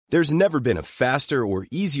There's never been a faster or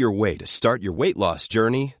easier way to start your weight loss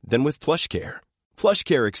journey than with PlushCare.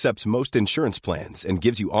 PlushCare accepts most insurance plans and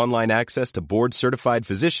gives you online access to board-certified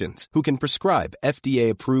physicians who can prescribe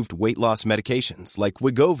FDA-approved weight loss medications like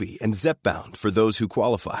Wegovy and Zepbound for those who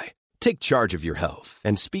qualify. Take charge of your health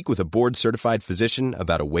and speak with a board-certified physician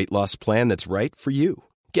about a weight loss plan that's right for you.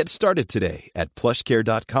 Get started today at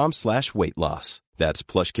plushcare.com/weight loss. That's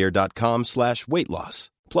plushcare.com/weight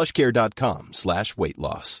loss. plushcare.com/weight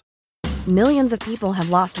loss. Millions of people have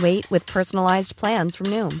lost weight with personalized plans from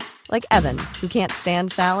Noom. Like Evan, who can't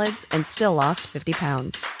stand salads and still lost 50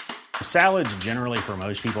 pounds. Salads generally for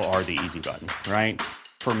most people are the easy button, right?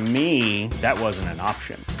 For me, that wasn't an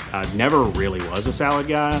option. I never really was a salad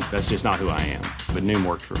guy. That's just not who I am. But Noom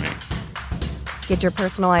worked for me. Get your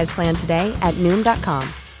personalized plan today at Noom.com.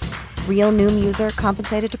 Real Noom user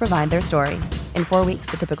compensated to provide their story. In 4 weeks,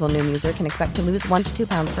 the typical Noom user can expect to lose 1 to 2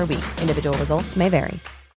 pounds per week. Individual results may vary.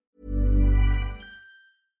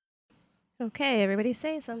 Okay, everybody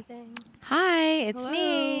say something. Hi, it's Hello.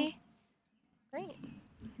 me. Great.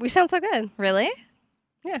 We sound so good. Really?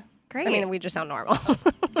 Yeah. Great. I mean, we just sound normal.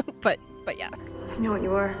 but yeah. I know what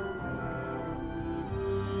you are.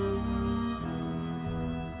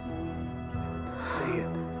 Say it.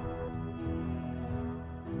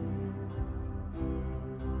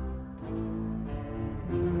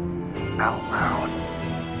 Out loud.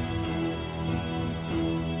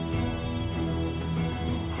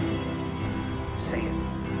 Say it.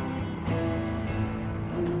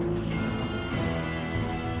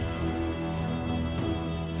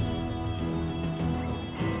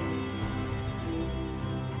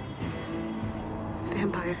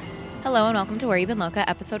 Vampire. Hello and welcome to Where You Been Loca,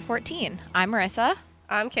 episode 14. I'm Marissa,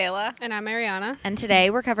 I'm Kayla. And I'm Ariana. and today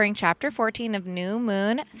we're covering chapter 14 of New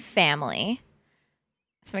Moon Family.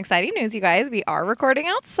 Some exciting news, you guys. We are recording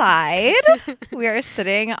outside. We are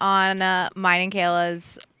sitting on mine and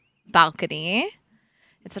Kayla's balcony.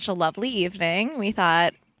 It's such a lovely evening. We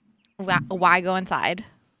thought, why go inside?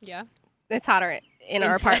 Yeah. It's hotter in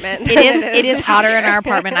our apartment. It is hotter in our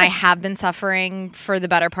apartment. I have been suffering for the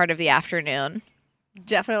better part of the afternoon.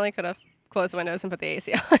 Definitely could have closed the windows and put the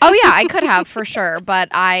AC on. Oh yeah, I could have for sure, but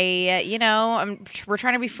we're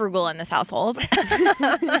trying to be frugal in this household,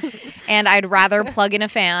 and I'd rather plug in a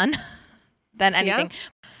fan than anything.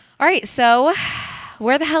 Yeah. All right, so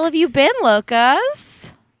where the hell have you been, Locas?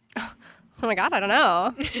 Oh my God, I don't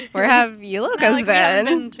know. Where have you It's Locas not like we haven't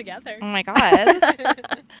been? been together. Oh my God.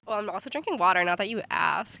 Well, I'm also drinking water now that you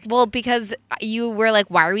asked. Well, because you were like,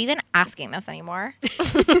 why are we even asking this anymore?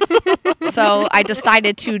 So I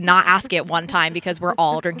decided to not ask it one time because we're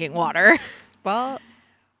all drinking water. Well,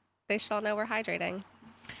 they should all know we're hydrating.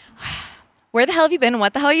 Where the hell have you been and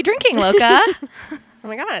what the hell are you drinking, Loca? Oh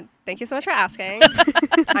my God, thank you so much for asking.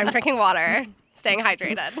 I'm drinking water, staying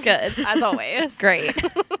hydrated. Good. As always. Great.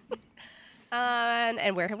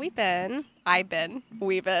 And where have we been?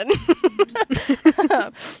 We've been.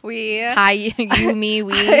 Hi, you, me,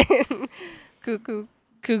 we. Cuckoo.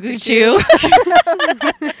 Cuckoo chew.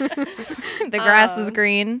 The grass is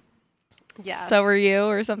green. Yes. So are you,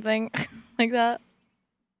 or something like that.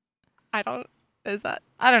 I don't know. It's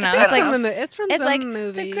like It's from some like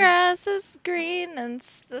movie. the grass is green and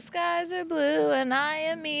the skies are blue and I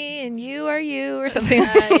am me and you are you, or something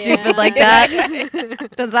stupid like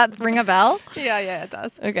that. Does that ring a bell? Yeah, it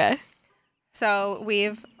does. Okay. So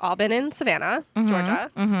we've all been in Savannah,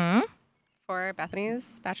 Georgia, Mm-hmm. for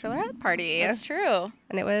Bethany's bachelorette party. That's true.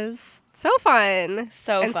 And it was so fun.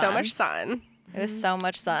 So and fun. so much sun. It was so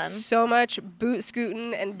much sun. So much boot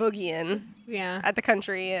scooting and boogieing at the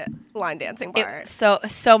country line dancing bar. So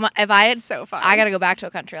much. If I so fun. I got to go back to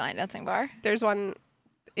a country line dancing bar. There's one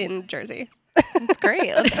in Jersey. That's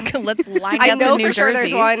great. Let's line dance I know in New for sure Jersey.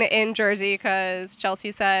 there's one in Jersey because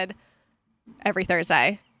Chelsea said every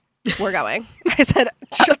Thursday we're going. I said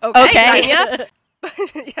okay.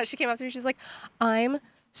 Yeah, she came up to me. She's like, I'm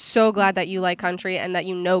so glad that you like country and that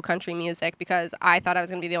you know country music because I thought I was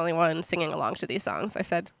going to be the only one singing along to these songs. I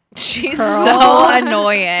said, she's so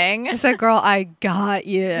annoying. I said, girl, I got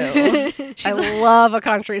you. I love a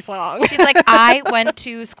country song. She's like, I went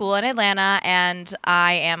to school in Atlanta and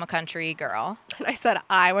I am a country girl. And I said,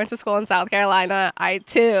 I went to school in South Carolina. I,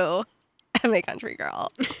 too, am a country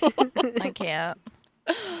girl. I can't.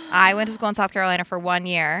 I went to school in South Carolina for 1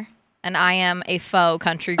 year and I am a faux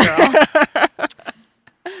country girl.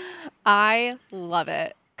 I love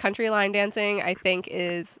it. Country line dancing, I think,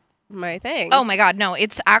 is my thing. Oh my God, no,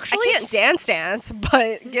 it's actually... I can't dance,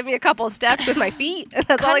 but give me a couple steps with my feet, and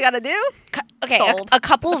that's all I got to do. Okay, Sold. a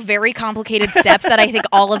couple of very complicated steps that I think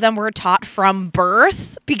all of them were taught from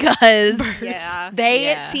birth because Yeah.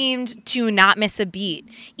 they seemed to not miss a beat.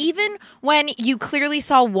 Even when you clearly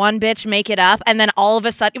saw one bitch make it up and then all of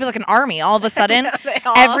a sudden, it was like an army, all of a sudden, They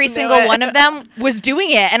all every knew single it. one of them was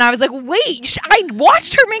doing it. And I was like, wait, I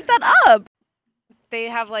watched her make that up. They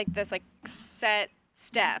have like this like set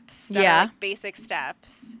steps. That Yeah. Are, like, basic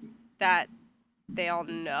steps that they all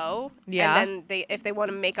know. Yeah. And then if they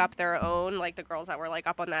want to make up their own, like the girls that were like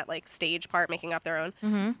up on that like stage part making up their own,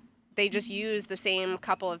 Mm-hmm. they just use the same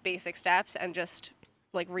couple of basic steps and just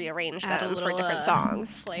like rearrange Add a them for little, different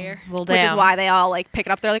songs. Flair. Well, Which is damn. why they all like pick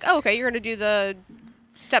it up. They're like, oh, okay, you're going to do the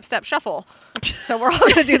step shuffle. So we're all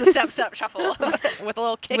going to do the step shuffle with a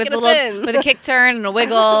little kick with and a a little, spin. with a kick turn and a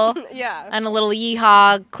wiggle Yeah, and a little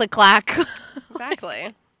yeehaw, click clack. exactly.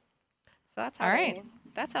 So that's how All right.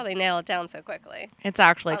 that's how they nail it down so quickly. It's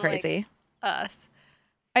actually Unlike crazy. Us.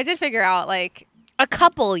 I did figure out like, A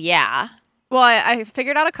couple, yeah. well, I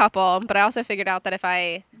figured out a couple, but I also figured out that if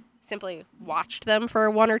I simply watched them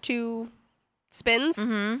for one or two spins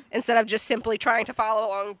Mm-hmm. instead of just simply trying to follow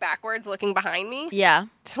along backwards looking behind me, Yeah.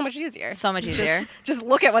 so much easier. So much easier. Just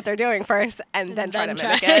look at what they're doing first and then try to then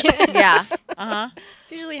mimic try. it. Yeah. Uh-huh.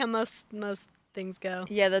 It's usually how most things go.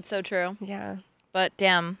 Yeah, that's so true. Yeah. But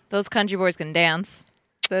damn, those country boys can dance.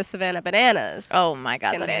 The Savannah Bananas. Oh my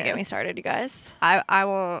god, Can don't even get me dance. started, you guys. I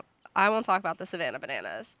won't talk about the Savannah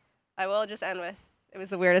Bananas. I will just end with it was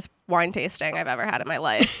the weirdest wine tasting I've ever had in my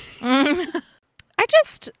life. I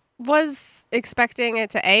just was expecting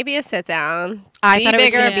it to be a sit down. I Be thought it was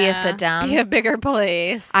bigger, gonna be a yeah. sit down. Be a bigger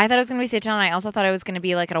place. I thought it was gonna be sit down. I also thought it was gonna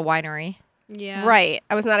be like at a winery. Yeah. Right.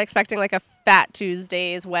 I was not expecting like a Fat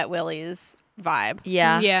Tuesdays, Wet Willies vibe.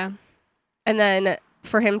 Yeah. Yeah. And then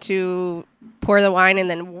for him to pour the wine and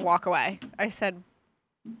then walk away. I said,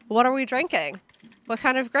 what are we drinking? What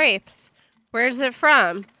kind of grapes? Where's it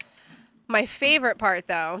from? My favorite part,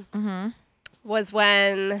 though, Mm-hmm. was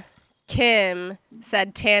when Kim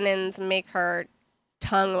said tannins make her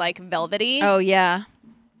tongue like velvety. Oh yeah.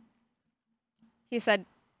 He said,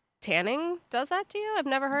 tanning does that to you? I've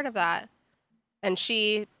never heard of that. And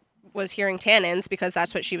she was hearing tannins because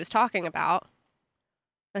that's what she was talking about.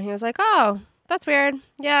 And he was like, oh, that's weird.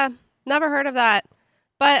 Yeah, never heard of that.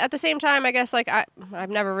 But at the same time, I guess like I've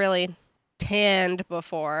never really tanned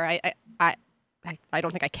before. I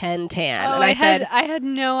don't think I can tan. Oh, and I said, I had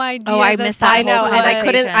no idea. Oh, I missed that I know, whole and I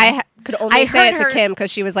couldn't. conversation. Could only I say heard it to her- Kim because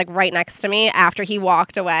she was like right next to me. After he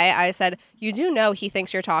walked away, I said, "You do know he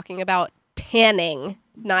thinks you're talking about tanning,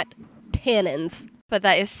 not tannins." But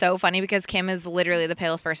that is so funny because Kim is literally the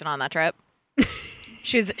palest person on that trip.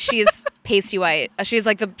 she's pasty white. She's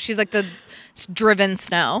like the driven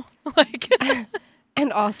snow. Like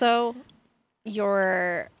And also,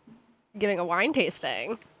 you're giving a wine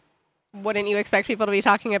tasting. Wouldn't you expect people to be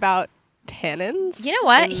talking about tannins? you know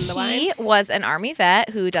what? in the He wine? was an army vet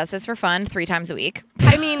who does this for fun 3 times a week.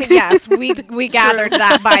 I mean, yes, we gathered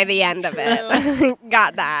that by the end of it.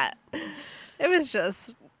 Got that. It was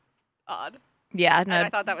just odd. Yeah, And no. I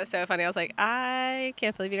thought that was so funny. I was like, I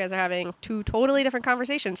can't believe you guys are having 2 totally different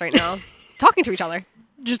conversations right now, talking to each other,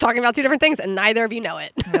 just talking about 2 different things, and neither of you know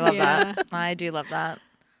it. I love Yeah. that. I do love that.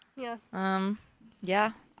 Yeah.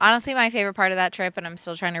 Yeah. Honestly, my favorite part of that trip, and I'm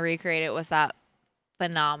still trying to recreate it, was that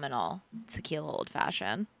phenomenal tequila old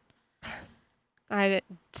fashioned. I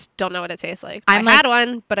just don't know what it tastes like. I'm I like- had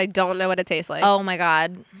one, but I don't know what it tastes like. Oh my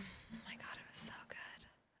god. Oh my god, it was so good.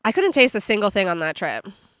 I couldn't taste a single thing on that trip.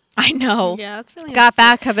 I know. Yeah, that's really Got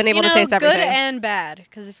back, have been able you know, to taste everything. good and bad.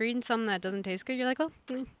 Because if you're eating something that doesn't taste good, you're like, well,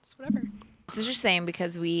 it's whatever. It's just a shame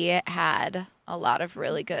because we had a lot of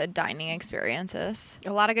really good dining experiences.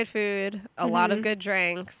 A lot of good food, a lot of Mhm. good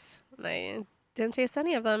drinks. And I didn't taste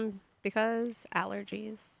any of them because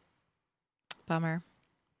allergies. Bummer.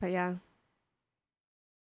 But yeah,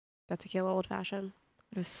 that tequila old fashioned.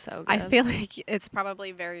 It was so good. I feel like it's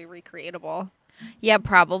probably very recreatable. Yeah,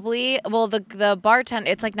 probably. Well, the bartender,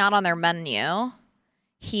 it's like not on their menu.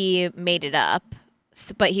 He made it up.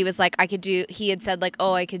 But he was like, he had said like,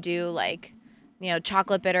 oh, I could do like,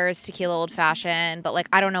 chocolate bitters, tequila old fashioned. But like,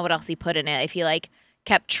 I don't know what else he put in it. If he like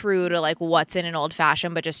kept true to like what's in an old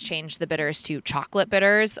fashioned, but just changed the bitters to chocolate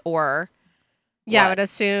bitters or. Yeah, I what? would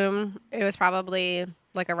assume it was probably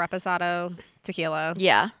like a reposado tequila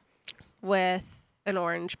Yeah. with an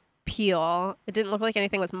orange peel. It didn't look like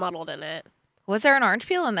anything was muddled in it. Was there an orange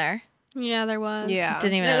peel in there? Yeah, there was. Yeah.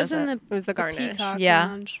 Didn't even It was notice in it. the It was the garnish. Peacock Yeah.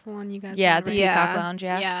 Lounge one you guys Yeah, had, the right? Yeah. Peacock Lounge,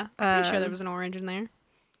 yeah. Yeah, pretty sure there Um, was an orange in there.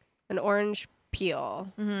 An orange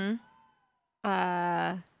peel. Mm-hmm.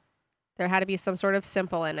 There had to be some sort of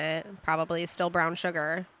simple in it, probably still brown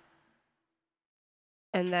sugar.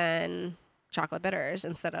 And then chocolate bitters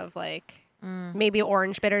instead of like maybe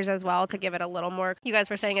orange bitters as well to give it a little more. You guys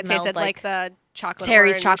were saying it Smelled tasted like like the chocolate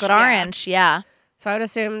Terry's orange. chocolate Yeah. orange. Yeah. So I would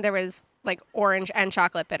assume there was like orange and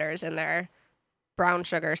chocolate bitters in there, brown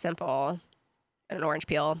sugar, simple, and an orange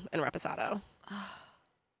peel and reposado.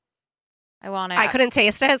 I want it. I couldn't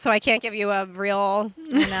taste it, so I can't give you a real,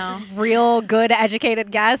 I know. real good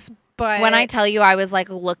educated guess. But When I tell you I was like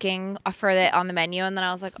looking for it on the menu and then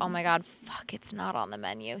I was like, oh my God, fuck, it's not on the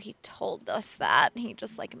menu. He told us that. He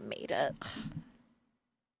just like made it.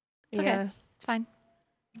 It's okay. yeah, It's fine.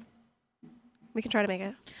 we can try to make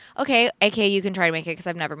it. Okay, AK, you can try to make it because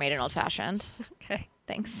I've never made an old fashioned. Okay.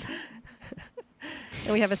 Thanks.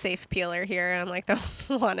 And we have a safe peeler here, unlike the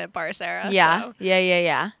one at Bar Sarah. Yeah. So.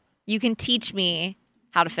 Yeah. You can teach me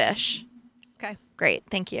how to fish. Okay. Great.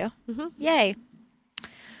 Thank you. Mm-hmm. Yay.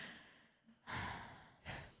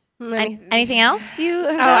 Anything else you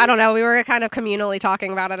have I don't know. We were kind of communally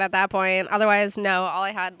talking about it at that point. Otherwise, no. All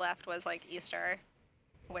I had left was like Easter,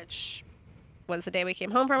 which was the day we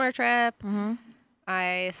came home from our trip. Mm-hmm.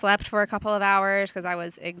 I slept for a couple of hours because I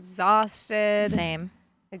was exhausted. Same.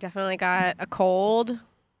 I definitely got a cold.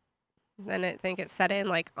 Then I think it set in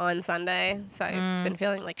like on Sunday. So I've been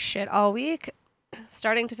feeling like shit all week.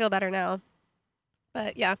 Starting to feel better now.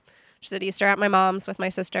 But yeah, just did Easter at my mom's with my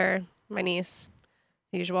sister, my niece.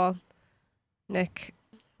 Usual. Nick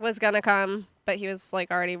was gonna come, but he was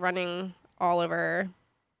like already running all over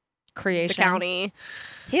Creation. the county.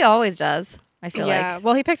 He always does. I feel like.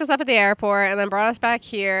 Well, he picked us up at the airport and then brought us back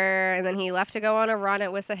here, and then he left to go on a run at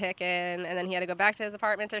Wissahickon, and then he had to go back to his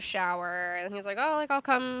apartment to shower, and he was like, "Oh, like I'll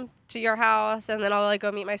come to your house, and then I'll like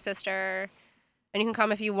go meet my sister, and you can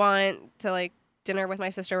come if you want to like dinner with my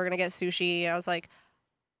sister. We're gonna get sushi." I was like,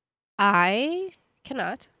 I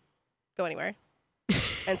cannot go anywhere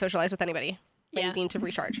and socialize with anybody. I need to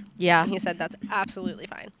recharge. Yeah. And he said, that's absolutely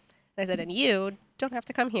fine. And I said, and you don't have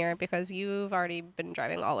to come here because you've already been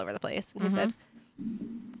driving all over the place. And he said,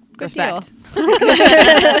 good Respect. deal.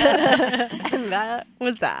 And that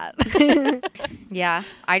was that. Yeah.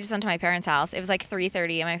 I just went to my parents' house. It was like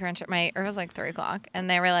 3:30 and my parents, or it was like 3 o'clock. And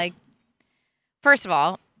they were like, first of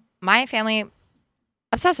all, my family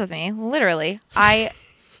obsessed with me, literally. Well,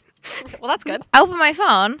 that's good. I opened my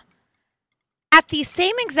phone at the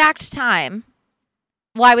same exact time.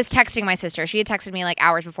 Well, I was texting my sister. She had texted me like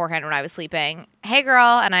hours beforehand when I was sleeping. Hey,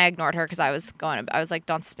 girl. And I ignored her because I was like,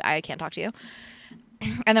 I can't talk to you.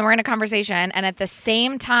 And then we're in a conversation. And at the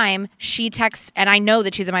same time, she texts, and I know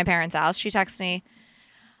that she's at my parents' house. She texts me,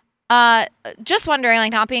 just wondering,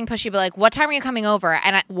 like not being pushy, but like, what time are you coming over?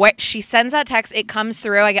 And what she sends that text, it comes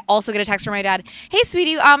through. I also get a text from my dad. Hey,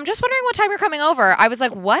 sweetie, just wondering what time you're coming over. I was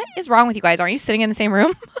like, what is wrong with you guys? Aren't you sitting in the same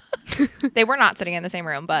room? They were not sitting in the same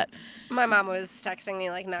room, but My mom was texting me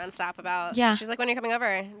like nonstop about. Yeah. She's like, when are you coming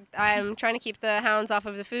over? I'm trying to keep the hounds off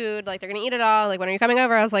of the food. Like they're gonna eat it all. Like when are you coming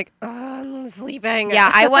over? I was like, I'm sleeping. yeah,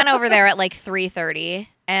 I went over there at like 3:30,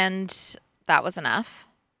 and that was enough.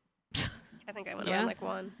 I think I went around like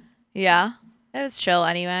 1. Yeah, it was chill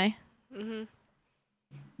anyway. Mm-hmm.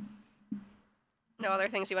 No other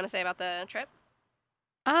things you want to say about the trip?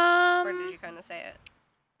 Or did you kind of say it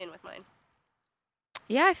in with mine?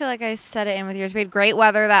 Yeah, I feel like I said it in with yours. We had great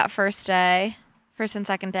weather that first day, first and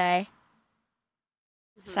second day.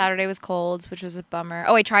 Saturday was cold, which was a bummer.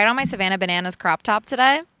 Oh, I tried on my Savannah Bananas crop top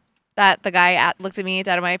today. That the guy looked at me,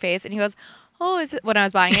 dead in my face, and he goes, "Oh, is it?" When I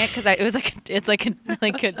was buying it, because it was like it's like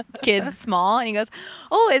a kid small, and he goes,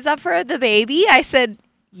 "Oh, is that for the baby?" I said,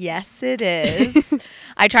 "Yes, it is."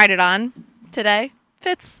 I tried it on today.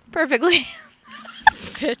 Fits perfectly.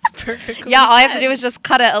 Fits perfectly. Yeah, all I have to do is just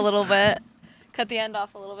cut it a little bit. Cut the end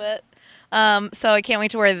off a little bit. So I can't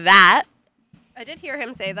wait to wear that. I did hear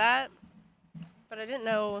him say that, but I didn't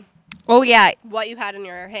know Oh, yeah. what you had in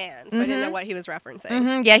your hand, so I didn't know what he was referencing.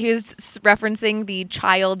 Mm-hmm. Yeah, he was referencing the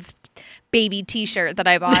child's baby T-shirt that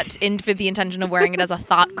I bought for the intention of wearing it as a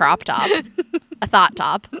thought crop top. A thought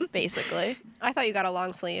top, basically. I thought you got a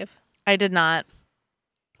long sleeve. I did not.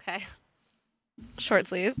 Okay. Short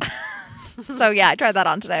sleeve. So, yeah, I tried that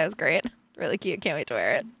on today. It was great. Really cute. Can't wait to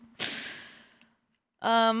wear it.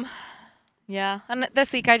 Yeah. And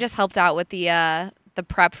this week I just helped out with the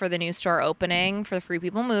prep for the new store opening for the Free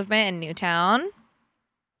People Movement in Newtown.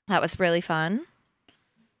 That was really fun.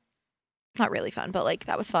 Not really fun, but like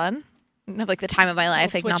that was fun. Have like the time of my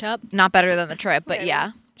life. Like switch up. not better than the trip, but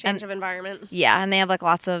yeah. Change of environment. Yeah, and they have like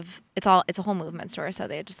lots of it's a whole movement store, so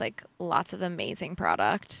they have just like lots of amazing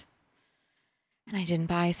product. And I didn't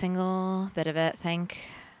buy a single bit of it, thank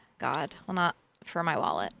God. Well, not for my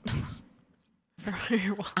wallet. for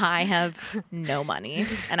your walk. I have no money,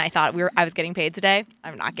 and I thought I was getting paid today.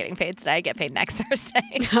 I'm not getting paid today. I get paid next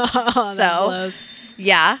Thursday. Oh, that blows.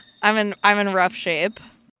 Yeah, I'm in rough shape.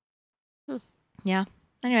 Yeah.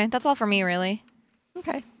 Anyway, that's all for me, really.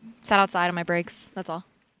 Okay. Sat outside on my breaks. That's all.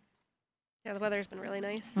 Yeah, the weather's been really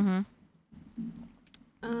nice. Mm-hmm.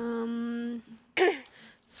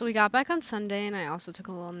 So we got back on Sunday, and I also took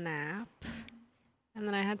a little nap. And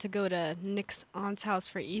then I had to go to Nick's aunt's house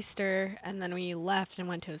for Easter, and then we left and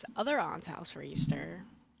went to his other aunt's house for Easter.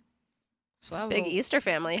 So that was Big Easter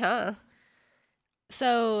family, huh?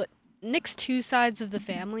 So Nick's two sides of the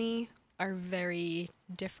family are very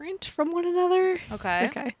different from one another.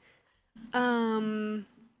 Okay.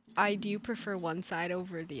 I do prefer one side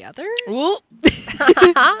over the other. Ooh.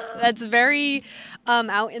 That's very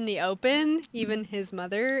out in the open. Even his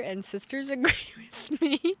mother and sisters agree with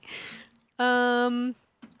me. So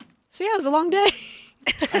yeah, it was a long day.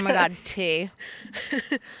 Oh my God, tea.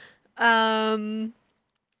 And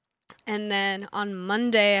then on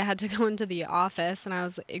Monday I had to go into the office and I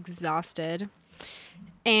was exhausted.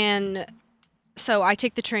 And so I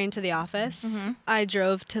take the train to the office. Mm-hmm. I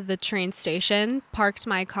drove to the train station, parked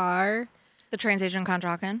my car. The train station,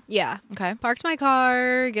 Conshohocken. Yeah. Okay. Parked my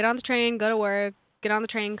car, get on the train, go to work, get on the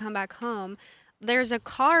train, come back home. There's a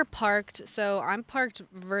car parked, so I'm parked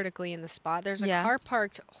vertically in the spot. There's a car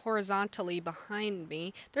parked horizontally behind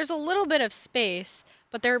me. There's a little bit of space,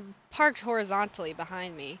 but they're parked horizontally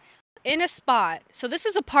behind me. In a spot. So this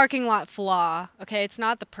is a parking lot flaw, okay? It's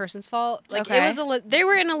not the person's fault. Like it was they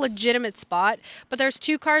were in a legitimate spot, but there's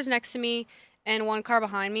two cars next to me and one car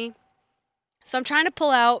behind me. So I'm trying to pull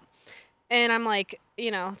out and I'm like,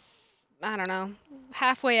 I don't know,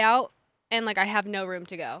 halfway out and like I have no room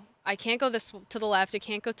to go. I can't go to the left, I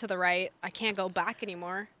can't go to the right. I can't go back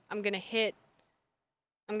anymore. I'm going to hit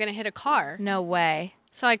a car. No way.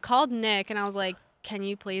 So I called Nick and I was like, can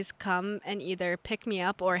you please come and either pick me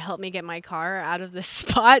up or help me get my car out of this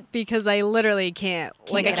spot because I literally can't.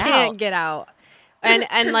 I can't get out.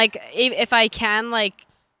 And like if I can,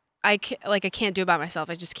 I can't do it by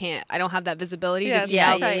myself. I just can't. I don't have that visibility to see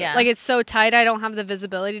how like it's so tight. I don't have the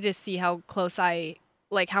visibility to see how close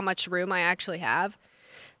how much room I actually have.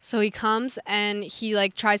 So he comes and he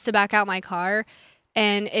tries to back out my car,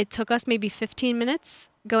 and it took us maybe 15 minutes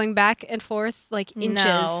going back and forth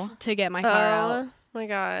inches to get my car out. Oh my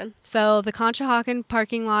God. So the Conshohocken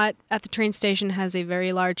parking lot at the train station has a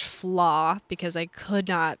very large flaw because I could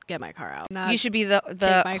not get my car out. You should be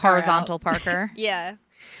the horizontal parker. Yeah.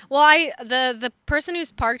 Well, the person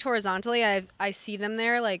who's parked horizontally, I see them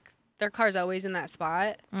there, their car's always in that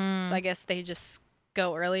spot. So I guess they just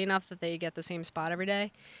go early enough that they get the same spot every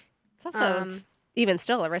day. It's also even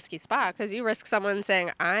still a risky spot because you risk someone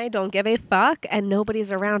saying, I don't give a fuck and nobody's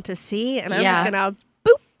around to see and I'm just going to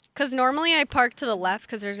boop. Because normally I park to the left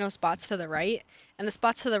because there's no spots to the right. And the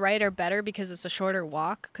spots to the right are better because it's a shorter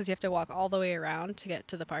walk because you have to walk all the way around to get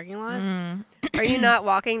to the parking lot. Are you not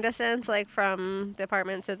walking distance from the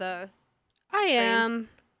apartment to the I am.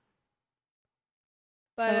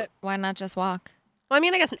 But so why not just walk? Well, I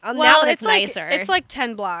mean, I guess now that it's nicer. It's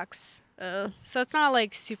 10 blocks. So it's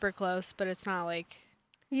not super close, but it's not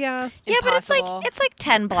yeah. impossible. Yeah, but it's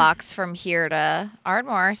 10 blocks from here to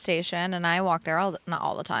Ardmore Station, and I walk there not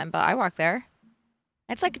all the time, but I walk there.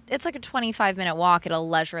 It's like a 25-minute walk at a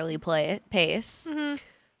leisurely pace. Mm-hmm.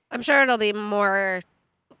 I'm sure it'll be more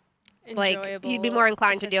enjoyable. You'd be more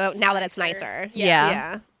inclined to do it now that it's nicer.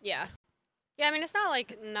 Yeah. I mean, it's not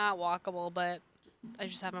not walkable, but I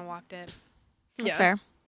just haven't walked it. That's fair.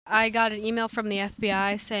 I got an email from the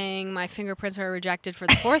FBI saying my fingerprints were rejected for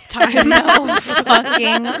the 4th time. No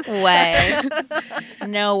fucking way.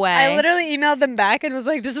 No way. I literally emailed them back and was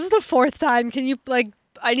like, this is the 4th time. Can you,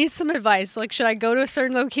 I need some advice. Should I go to a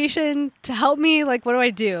certain location to help me? What do I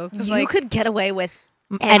do? You could get away with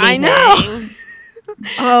anything. I know.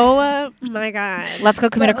 Oh, my God. Let's go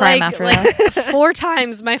commit a crime after this. 4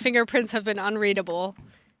 times my fingerprints have been unreadable.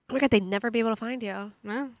 Oh, my God. They'd never be able to find you.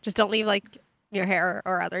 No. Just don't leave, your hair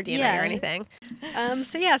or other DNA or anything.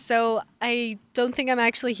 So I don't think I'm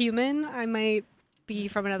actually human. I might be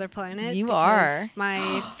from another planet. You because are.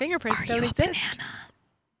 My fingerprints don't exist.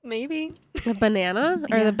 Maybe. A banana?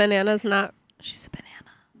 Or the banana's not... She's a banana.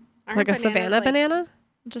 Aren't a savannah banana?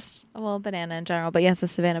 Just, banana in general. But yes, a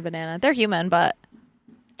savannah banana. They're human, but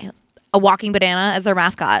a walking banana as their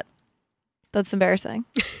mascot. That's embarrassing.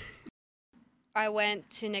 I went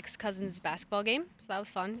to Nick's cousin's basketball game, so that was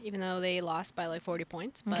fun, even though they lost by 40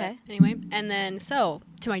 points. But anyway, and then to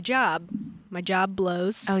my job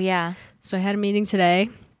blows. Oh, yeah. So I had a meeting today.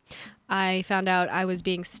 I found out I was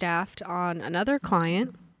being staffed on another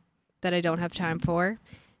client that I don't have time for.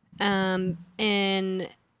 And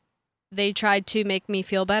they tried to make me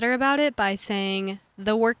feel better about it by saying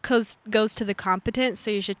the work goes to the competent,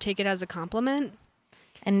 so you should take it as a compliment.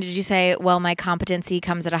 And did you say, well, my competency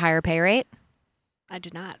comes at a higher pay rate? I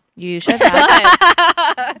did not. You should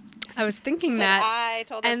have. I was thinking that. I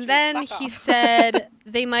told them And to then fuck he off. said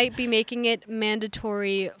they might be making it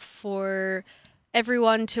mandatory for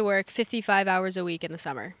everyone to work 55 hours a week in the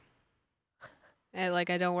summer. And, I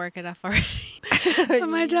don't work enough already. But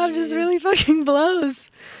my job just really fucking blows.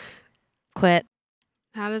 Quit.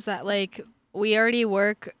 How does that, we already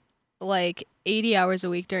work 80 hours a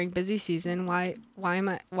week during busy season. Why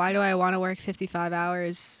do I want to work 55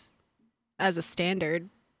 hours as a standard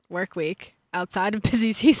work week outside of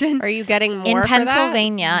busy season? Are you getting more In for that?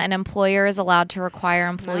 Pennsylvania, an employer is allowed to require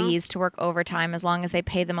employees to work overtime as long as they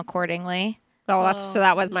pay them accordingly. Oh, that's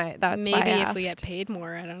why I Maybe if we get asked. paid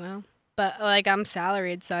more, I don't know. But I'm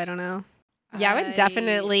salaried, so I don't know. Yeah, I would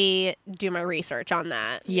definitely do my research on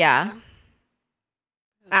that. Yeah.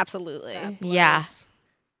 Absolutely. That Yeah. blows.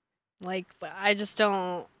 But I just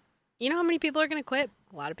don't. You know how many people are gonna quit?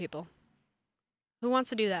 A lot of people. Who wants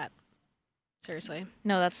to do that? Seriously.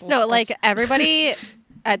 No, that's No, that's- everybody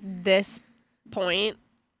at this point,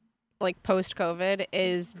 post COVID,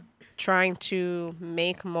 is trying to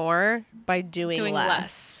make more by doing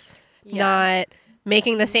less. Not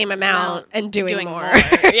making the same amount and doing more.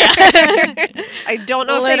 Yeah. I don't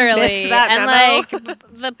know Literally. if they missed that and memo.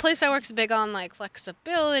 the place I work is big on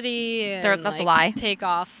flexibility. And, That's a lie. Take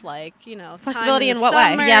off Flexibility time in what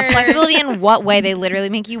way? summer. Yeah, flexibility in what way? They literally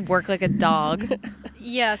make you work like a dog.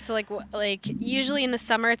 Yeah, so usually in the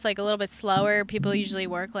summer it's a little bit slower. People usually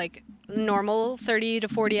work normal 30 to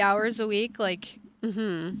 40 hours a week.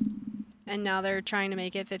 And now they're trying to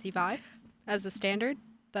make it 55 as the standard.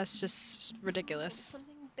 That's just ridiculous.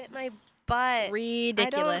 Something bit my butt.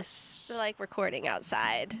 Ridiculous. I don't recording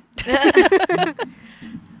outside. But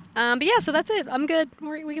yeah, so that's it. I'm good.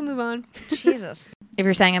 We can move on. Jesus. If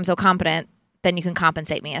you're saying I'm so competent, then you can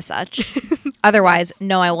compensate me as such. Otherwise,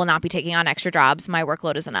 no, I will not be taking on extra jobs. My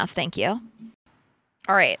workload is enough. Thank you.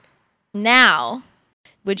 All right. Now,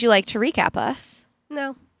 would you like to recap us?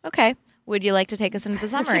 No. Okay. Would you like to take us into the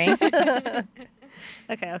summary?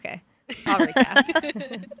 Okay. I'll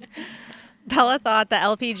recap. Bella thought the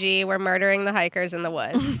LPG were murdering the hikers in the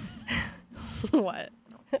woods. What?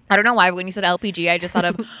 I don't know why, but when you said LPG, I just thought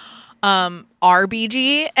of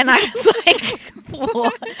RBG, and I was like,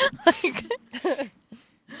 what?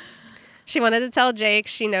 She wanted to tell Jake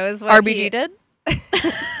she knows what RBG did?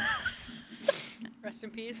 Rest in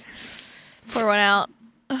peace. Pour one out.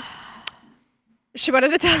 She wanted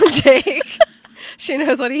to tell Jake she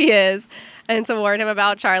knows what he is, and to warn him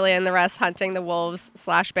about Charlie and the rest hunting the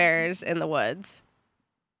wolves/bears in the woods.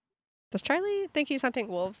 Does Charlie think he's hunting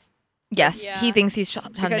wolves? Yes, Yeah. he thinks he's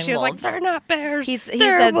hunting Because she was wolves. like, they're not bears. He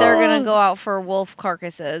they're said they're going to go wolves." out for wolf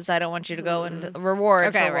carcasses. I don't want you to go and reward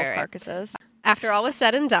Okay, for wolf right. carcasses. After all was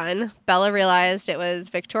said and done, Bella realized it was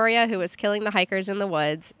Victoria who was killing the hikers in the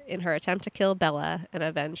woods in her attempt to kill Bella and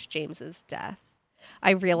avenge James's death.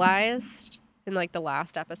 I realized in the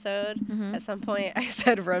last episode, at some point, I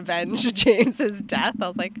said revenge James's death. I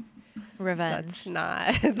was like, Revenge. that's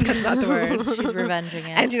not the word. She's revenging it.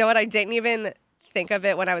 And you know what? I didn't even think of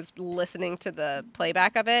it when I was listening to the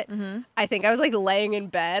playback of it. I think I was laying in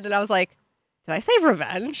bed and I was like, did I say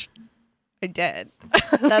revenge? I did.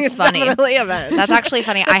 That's It's funny. definitely avenge. That's actually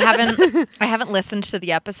funny. I haven't listened to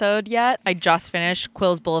the episode yet. I just finished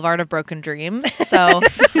Quill's Boulevard of Broken Dreams, so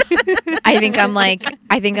I think I'm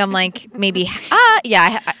maybe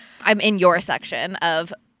I'm in your section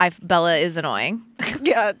of Bella is annoying.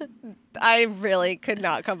 Yeah, I really could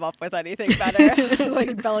not come up with anything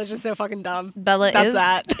better. Bella's just so fucking dumb. Bella That's is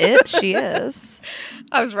that. it. She is.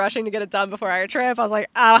 I was rushing to get it done before our trip. I was like,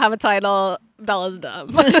 I don't have a title. Bella's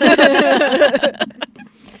dumb.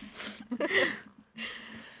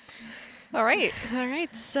 All right. All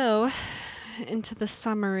right, so into the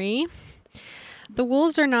summary. The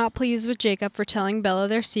wolves are not pleased with Jacob for telling Bella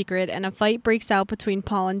their secret, and a fight breaks out between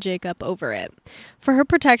Paul and Jacob over it. For her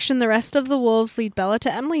protection, the rest of the wolves lead Bella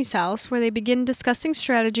to Emily's house, where they begin discussing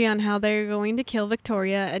strategy on how they are going to kill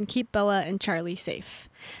Victoria and keep Bella and Charlie safe.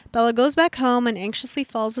 Bella goes back home and anxiously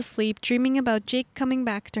falls asleep, dreaming about Jake coming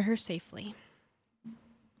back to her safely.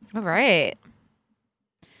 All right.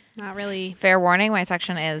 Not really. Fair warning, my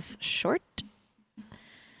section is short.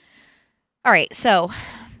 All right, so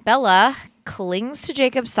Bella clings to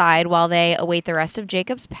Jacob's side while they await the rest of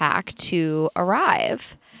Jacob's pack to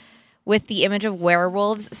arrive. With the image of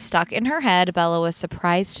werewolves stuck in her head, Bella was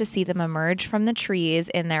surprised to see them emerge from the trees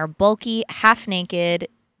in their bulky, half-naked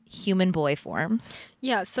human boy forms.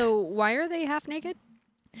 Yeah, so why are they half naked?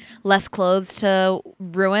 less clothes to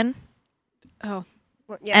ruin. Oh.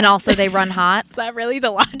 Well, yeah. And also they run hot. Is that really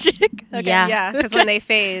the logic? Okay. Yeah. Yeah, because when they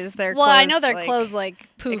phase, their Well, clothes, I know their clothes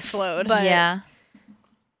poof, explode. but Yeah.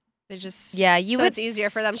 they just Yeah, So it's easier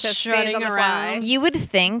for them to phase strutting on the around. fly. You would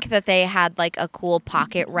think that they had like a cool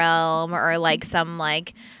pocket realm or like some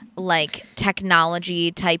like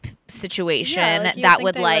technology type situation yeah, like, that think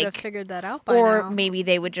would they like figured that out by or now. maybe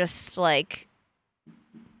they would just like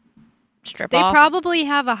strip They off. probably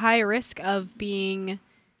have a high risk of being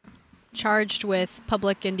charged with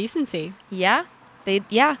public indecency. Yeah.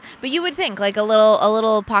 But you would think like a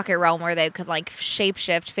little pocket realm where they could like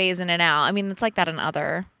shapeshift, phase in and out. I mean, it's like that in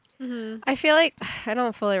other. I feel like I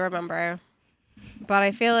don't fully remember, but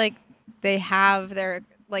I feel like they have their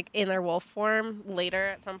like in their wolf form later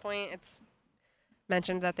at some point. It's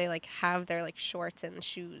mentioned that they like have their like shorts and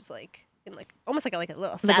shoes like in like almost like a little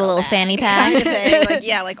Like a saddle little bag fanny kind pack. of thing. Like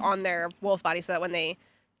yeah, like on their wolf body, so that when they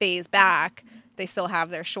phase back, they still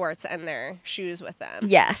have their shorts and their shoes with them.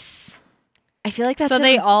 Yes. I feel like that's So in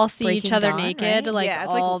they all see Breaking each other Dawn, naked right? like Yeah,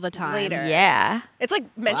 it's, like, all the time. later. Yeah. It's like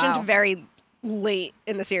mentioned Wow. very late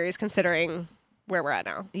in the series, considering where we're at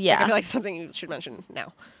now. Yeah. Like, I feel like it's something you should mention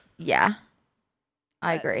now. Yeah.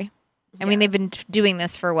 I But, agree. I mean, they've been doing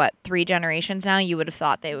this for what, 3 generations now? You would have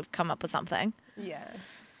thought they would come up with something. Yeah.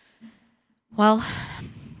 Well,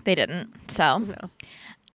 they didn't. So, No.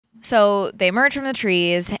 so they emerge from the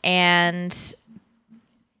trees, and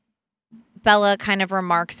Bella kind of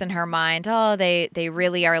remarks in her mind, "Oh, they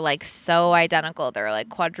really are like so identical. They're like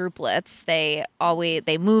quadruplets. They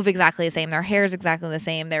move exactly the same. Their hair's exactly the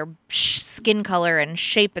same. Their skin color and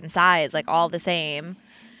shape and size like all the same.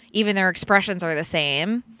 Even their expressions are the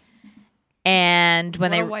same." And when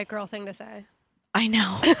What they a white girl thing to say. I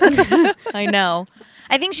know. I know.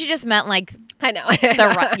 I think she just meant like I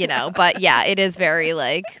know. but yeah, it is very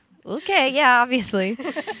like, okay, yeah, obviously.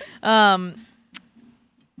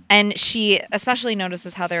 And she especially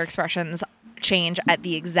notices how their expressions change at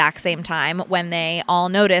the exact same time when they all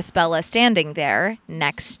notice Bella standing there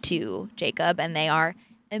next to Jacob, and they are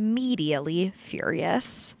immediately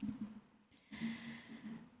furious.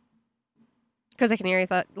 Because they can hear your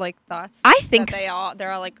thoughts. I think that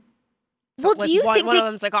they're all like. Well, do you think one they- of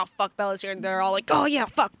them's like, "Oh fuck, Bella's here," and they're all like, "Oh yeah,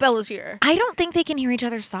 fuck, Bella's here." I don't think they can hear each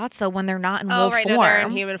other's thoughts though when they're not in wolf right, form. no, they're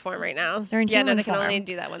in human form right now. They're in yeah, human no, they can only form.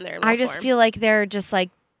 do that when they're in I wolf just form. feel like they're just like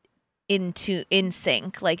in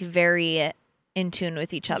sync, like very in tune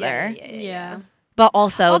with each other. Yeah. But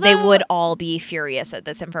also, they Although- would all be furious at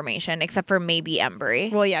this information, except for maybe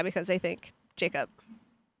Embry. Well, yeah, because they think Jacob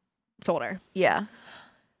told her. Yeah.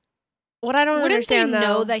 What I don't Wouldn't they understand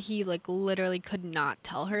know though, that he like literally could not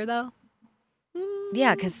tell her though?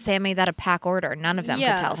 Yeah, because Sam made that a pack order. None of them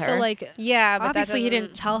yeah, could tell her. So like yeah, but obviously he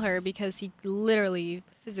didn't doesn't- tell her because he literally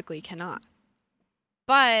physically cannot.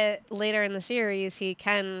 But later in the series, he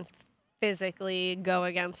can physically go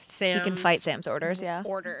against Sam. he can fight Sam's orders, yeah.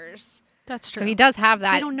 Orders. That's true. So he does have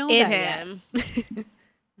that don't know in that yet. him.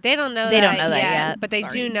 They don't know. They that don't know that yet. But they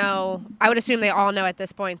Sorry. do know. I would assume they all know at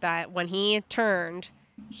this point that when he turned,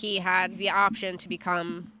 he had the option to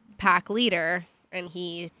become pack leader, and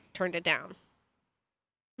he turned it down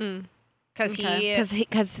because Okay.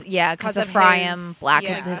 Because of of Ephraim his- Black is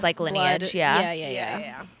yeah, his like Blood. lineage, yeah.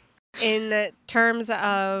 Yeah. In terms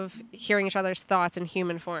of hearing each other's thoughts in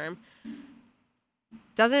human form,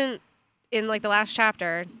 doesn't in like the last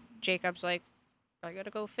chapter, Jacob's like, I gotta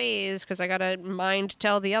go phase because I gotta mind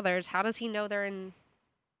tell the others. How does he know they're in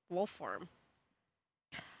wolf form?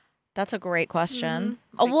 That's a great question.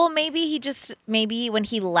 Mm-hmm. Oh, well, maybe when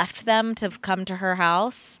he left them to come to her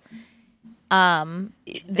house,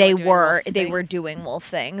 they were doing wolf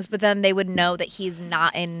things, but then they would know that he's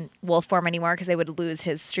not in wolf form anymore because they would lose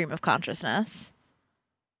his stream of consciousness.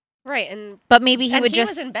 Right, and But maybe he and would he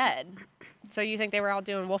just was in bed. So you think they were all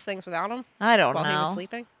doing wolf things without him I don't while he was know.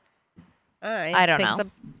 sleeping? I don't think know.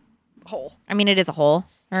 It's a hole. I mean, it is a hole.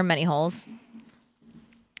 There are many holes.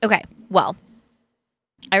 Okay, well,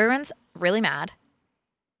 everyone's really mad,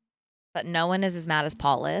 but no one is as mad as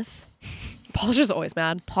Paul is. Paul's just always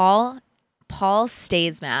mad. Paul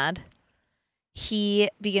stays mad. He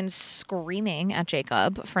begins screaming at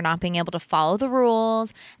Jacob for not being able to follow the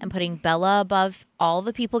rules and putting Bella above all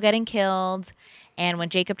the people getting killed. And when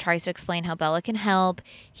Jacob tries to explain how Bella can help,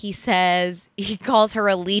 he calls her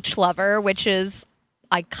a leech lover, which is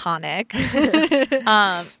iconic.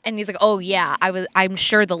 And he's like, "Oh yeah, I'm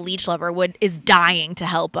sure the leech lover is dying to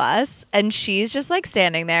help us." And she's just like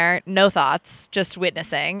standing there, no thoughts, just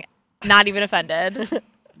witnessing, not even offended.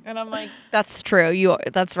 And I'm like, "That's true.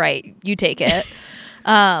 That's right. You take it."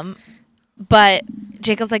 But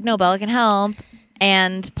Jacob's like, "No, Bella can help."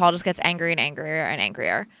 And Paul just gets angrier and angrier and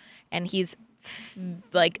angrier. And he's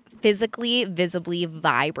like physically, visibly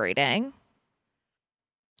vibrating.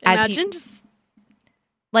 Imagine just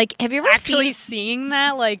like, have you ever actually seeing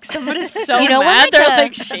that? Like, somebody's so You know, when, mad, like, they're a-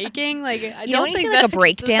 like shaking. Like, I You know when don't you think see, like, a that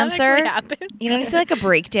break does that actually dancer? happen? You know, when you see like a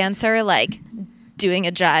break dancer like doing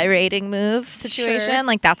a gyrating move situation? Sure.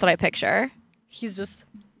 Like, that's what I picture. He's just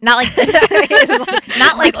Not like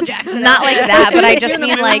not like Michael Jackson not out like there. that, but I just Doing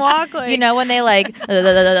the mean like, moonwalk, you know, when they like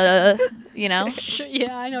you know?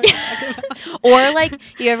 yeah, I know what you're talking about. Or like,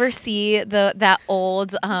 you ever see that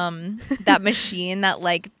old that machine that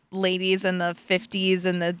like ladies in the 50s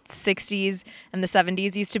and the 60s and the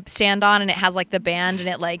 70s used to stand on, and it has like the band and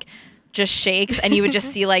it like just shakes, and you would just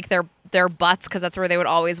see like their butts, because that's where they would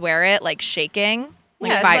always wear it, like shaking.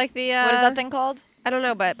 Yeah, it's like the what is that thing called? I don't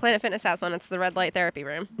know, but Planet Fitness has one. It's the red light therapy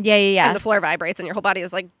room. Yeah. And the floor vibrates and your whole body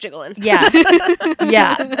is like jiggling. Yeah.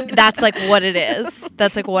 Yeah. That's like what it is.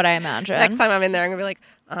 That's like what I imagine. Next time I'm in there, I'm going to be like,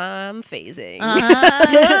 I'm phasing. I'm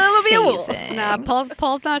gonna be a wolf. Nah,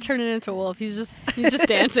 Paul's not turning into a wolf. He's just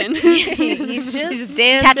dancing. He's just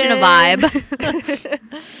dancing. catching a vibe.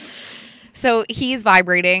 So he's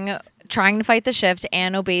vibrating, trying to fight the shift,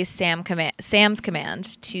 and obeys Sam's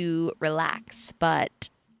command to relax. But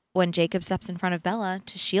when Jacob steps in front of Bella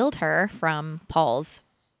to shield her from Paul's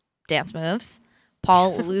dance moves,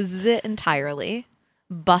 Paul loses it entirely,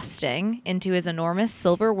 busting into his enormous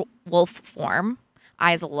silver wolf form,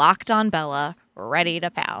 eyes locked on Bella, ready to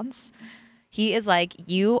pounce. He is like,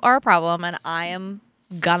 you are a problem, and I am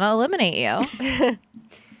gonna eliminate you.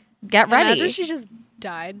 Get ready. Imagine she just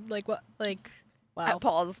died. Like, what? Like, wow. At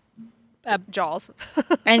Paul's jaws.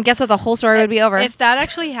 And guess what? The whole story would be over. If that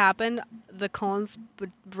actually happened, the Collins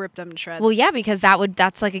would rip them to shreds. Well, yeah, because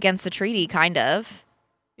that's like against the treaty, kind of.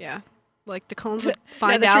 Yeah. Like, the Collins would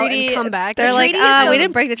find the out treaty, and come back. They're and like, treaty is we so-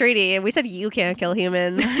 didn't break the treaty. We said you can't kill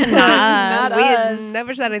humans. Not we us.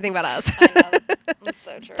 never said anything about us. That's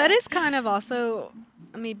so true. That is kind of also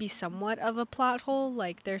maybe somewhat of a plot hole.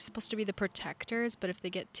 Like, they're supposed to be the protectors, but if they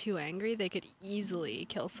get too angry, they could easily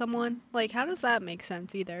kill someone. Like, how does that make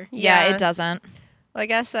sense either? Yeah, Yeah. it doesn't. Well, I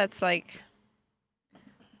guess that's like,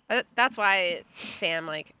 that's why Sam,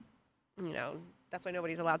 like, you know, that's why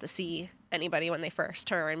nobody's allowed to see anybody when they first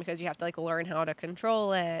turn, because you have to like learn how to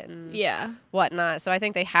control it and Yeah. whatnot. So I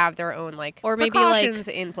think they have their own like Or maybe, like, precautions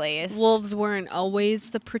in place. Wolves weren't always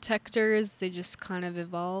the protectors. They just kind of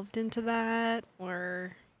evolved into that.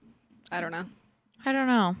 Or, I don't know. I don't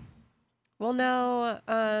know. We'll know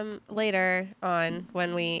later on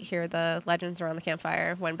when we hear the legends around the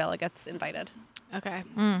campfire when Bella gets invited. Okay.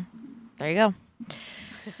 There you go.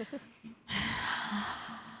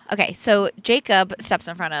 Okay, so Jacob steps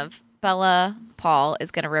in front of Bella. Paul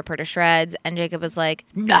is going to rip her to shreds, and Jacob is like,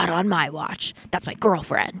 not on my watch. That's my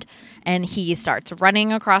girlfriend. And he starts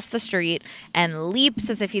running across the street and leaps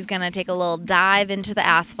as if he's going to take a little dive into the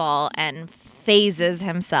asphalt and phases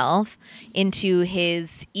himself into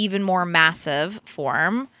his even more massive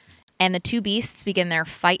form. And the two beasts begin their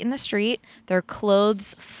fight in the street, their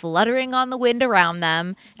clothes fluttering on the wind around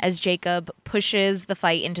them as Jacob pushes the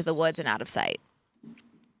fight into the woods and out of sight.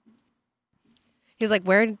 He's like,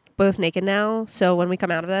 we're both naked now, so when we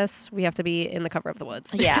come out of this, we have to be in the cover of the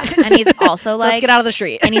woods. Yeah. And he's also So like, let's get out of the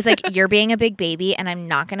street. and he's like, you're being a big baby, and I'm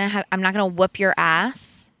not gonna whoop your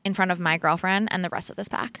ass in front of my girlfriend and the rest of this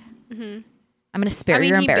pack. Mm-hmm. I'm gonna spare I mean,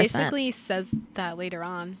 your he embarrassment. basically says that later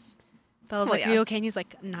on. Bella's Well, like, yeah. are you okay? And he's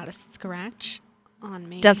like, not a scratch on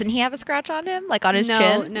me. Doesn't he have a scratch on him, like on his no,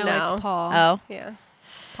 chin? No, No. it's Paul. Oh, Yeah.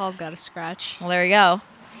 Paul's got a scratch. well, there you go.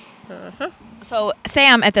 So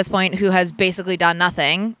Sam, at this point, who has basically done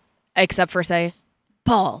nothing except for say,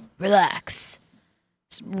 Paul, relax,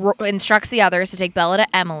 instructs the others to take Bella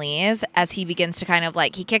to Emily's as he begins to kind of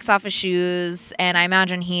like, he kicks off his shoes, and I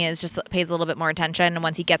imagine he is just pays a little bit more attention. And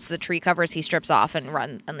once he gets to the tree covers, he strips off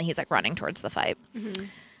and he's like running towards the fight. Mm-hmm.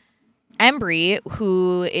 Embry,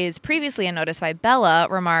 who is previously unnoticed by Bella,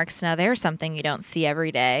 remarks, now there's something you don't see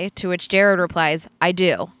every day, to which Jared replies, I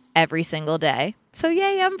do, every single day. So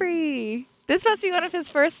yay, Embry. This must be one of his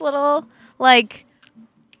first little, like,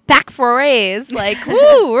 back forays. Like,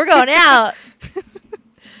 woo, we're going out.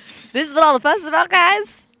 This is what all the fuss is about,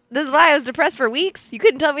 guys. This is why I was depressed for weeks. You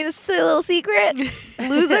couldn't tell me this silly little secret.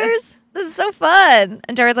 Losers. This is so fun.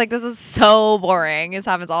 And Jared's like, this is so boring. This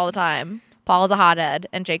happens all the time. Paul is a hothead,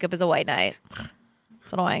 and Jacob is a white knight.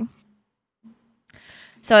 It's annoying.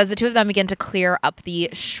 So as the two of them begin to clear up the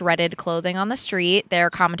shredded clothing on the street, they're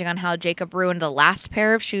commenting on how Jacob ruined the last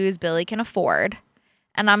pair of shoes Billy can afford.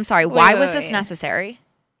 And I'm sorry, why was this necessary?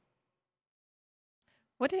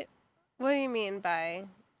 What do you mean by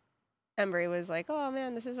Embry was like, oh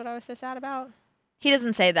man, this is what I was so sad about? He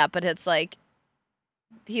doesn't say that, but it's like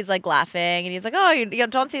he's like laughing and he's like, oh, you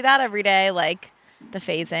don't see that every day. Like the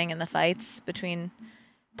phasing and the fights between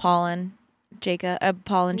Paul and Jacob.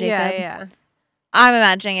 Yeah. I'm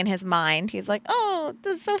imagining in his mind, he's like, oh,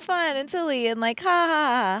 this is so fun and silly and like, ha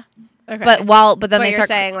ha ha. Okay. But then they you're start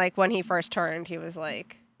saying like when he first turned, he was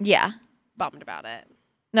like bummed about it.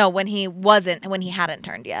 No, when he hadn't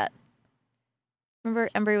turned yet. Remember,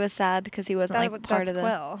 Embry was sad because he wasn't part of the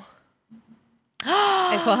Quill.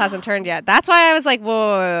 And Quill hasn't turned yet. That's why I was like,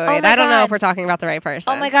 whoa, wait. I don't know if we're talking about the right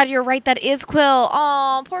person. Oh my God, you're right. That is Quill.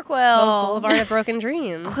 Oh, poor Quill. Quill's Boulevard of Broken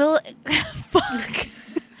Dreams. Quill. Fuck.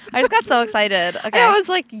 I just got so excited. Okay. I was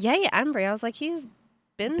like, yay, Embry. I was like, he's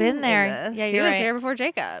been there. Yeah, he was here before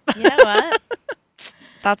Jacob. You know what?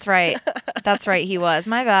 That's right. He was.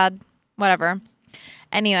 My bad. Whatever.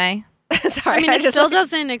 Anyway. Sorry. I mean, it still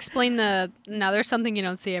doesn't explain there's something you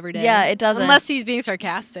don't see every day. Yeah, it doesn't. Unless he's being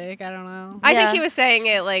sarcastic. I don't know. I think he was saying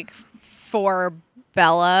it like for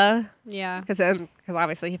Bella. Yeah. Because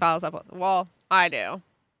obviously he follows up with, well, I do.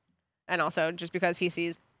 And also just because he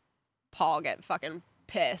sees Paul get fucking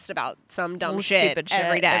pissed about some dumb stupid shit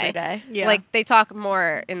every day. Yeah. Like they talk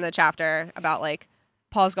more in the chapter about like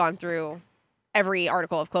Paul's gone through every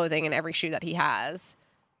article of clothing and every shoe that he has.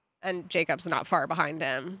 And Jacob's not far behind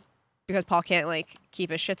him. Because Paul can't, like, keep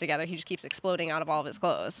his shit together. He just keeps exploding out of all of his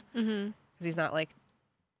clothes. Mm-hmm. Because he's not, like,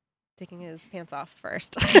 taking his pants off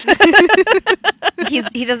first.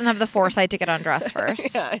 He doesn't have the foresight to get undressed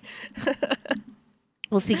first. Yeah.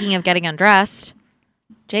 Well, speaking of getting undressed,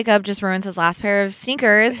 Jacob just ruins his last pair of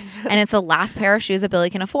sneakers, and it's the last pair of shoes that Billy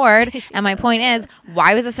can afford. And my point is,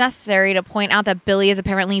 why was this necessary to point out that Billy is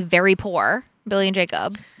apparently very poor? Billy and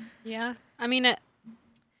Jacob. Yeah. I mean...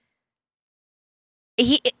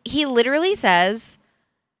 He literally says,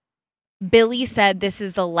 Billy said this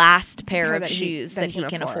is the last pair of shoes that he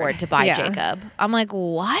can afford to buy Jacob. I'm like,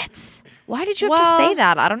 what? Why did you have to say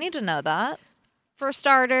that? I don't need to know that. For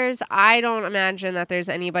starters, I don't imagine that there's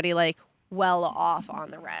anybody, like, well off on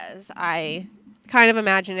the res. I kind of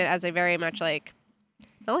imagine it as a very much, like,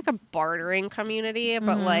 not like a bartering community,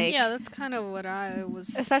 but like... Yeah, that's kind of what I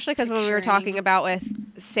was especially because when we were talking about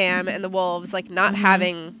with Sam and the Wolves, like, not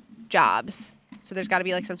having jobs... So there's got to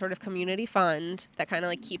be like some sort of community fund that kind of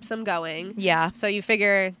like keeps them going. Yeah. So you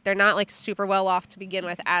figure they're not like super well off to begin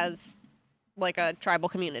with as like a tribal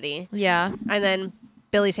community. Yeah. And then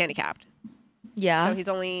Billy's handicapped. Yeah. So he's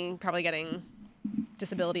only probably getting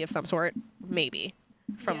disability of some sort, maybe,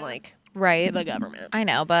 from like the government. I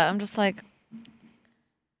know, but I'm just like,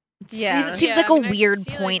 it seems like a weird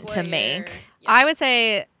point to make. Yeah. I would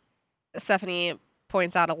say Stephanie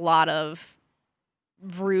points out a lot of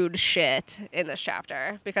rude shit in this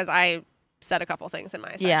chapter because I said a couple things in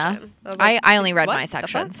my section. Yeah. I only read my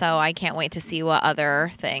section, so I can't wait to see what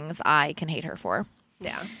other things I can hate her for.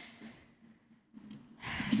 Yeah.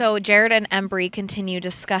 So Jared and Embry continue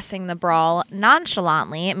discussing the brawl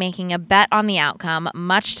nonchalantly, making a bet on the outcome,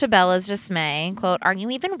 much to Bella's dismay. Quote, "Are you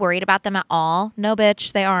even worried about them at all?" "No,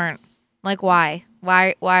 bitch, they aren't." Like, why?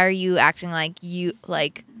 Why are you acting like you,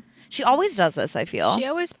 like... She always does this, I feel. She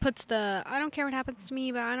always puts I don't care what happens to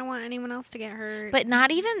me, but I don't want anyone else to get hurt. But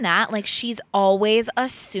not even that. Like, she's always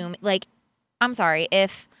assuming... Like, I'm sorry.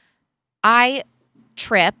 If I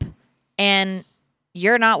trip and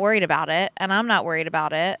you're not worried about it and I'm not worried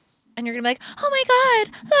about it and you're going to be like, oh, my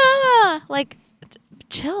God. Ah! Like,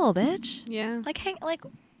 chill, bitch. Yeah. Like,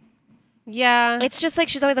 yeah. It's just like,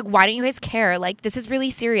 she's always like, why don't you guys care? Like, this is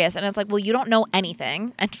really serious. And it's like, well, you don't know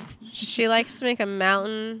anything. And she likes to make a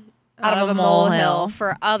mountain out of a molehill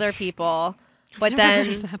for other people. But I've then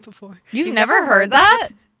never heard that before. You've never heard that?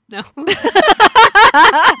 No.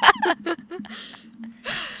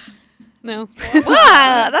 No.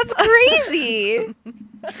 Wow, that's crazy.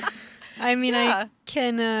 I mean, I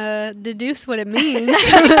can deduce what it means.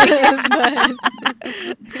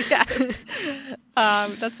 Yes.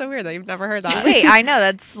 That's so weird that you've never heard that. Wait, I know.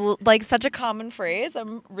 That's like such a common phrase.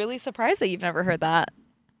 I'm really surprised that you've never heard that.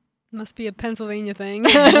 Must be a Pennsylvania thing.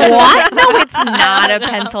 What? No, it's not a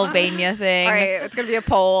Pennsylvania thing. All right, it's going to be a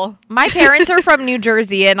poll. My parents are from New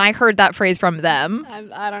Jersey, and I heard that phrase from them.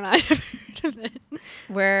 I don't know. I never heard of it.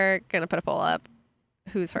 We're going to put a poll up.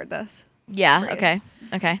 Who's heard this? Yeah, phrase.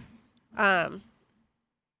 okay.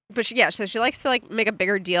 But she likes to like make a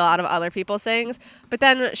bigger deal out of other people's things, but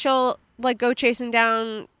then she'll like go chasing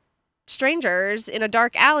down strangers in a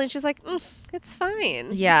dark alley and she's like, it's fine.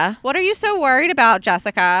 Yeah. What are you so worried about,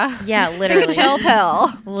 Jessica? Yeah, literally. Take a chill pill.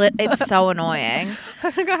 It's so annoying.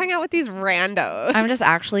 I'm gonna go hang out with these randos. I'm just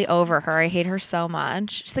actually over her. I hate her so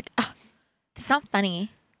much. She's like, it's not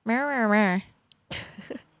funny.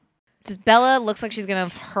 Bella looks like she's gonna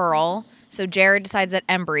hurl So Jared decides that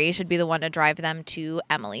Embry should be the one to drive them to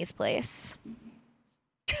Emily's place.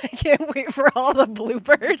 I can't wait for all the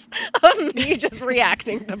bloopers of me just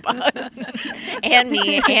reacting to bugs. And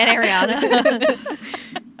me and Ariana.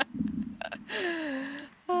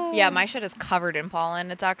 Yeah, my shit is covered in pollen.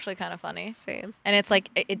 It's actually kind of funny. Same. And it's like,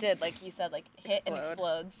 it did, like you said, like hit and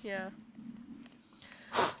explodes. Yeah.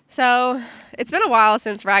 So it's been a while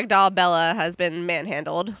since Ragdoll Bella has been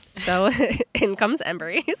manhandled. So in comes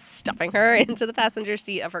Embry, stuffing her into the passenger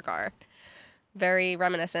seat of her car. Very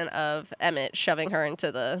reminiscent of Emmett shoving her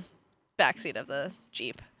into the backseat of the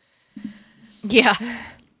Jeep. Yeah.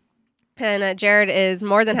 And Jared is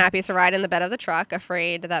more than happy to ride in the bed of the truck,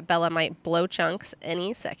 afraid that Bella might blow chunks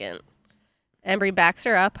any second. Embry backs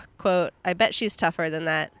her up, quote, "I bet she's tougher than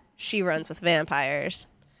that. She runs with vampires."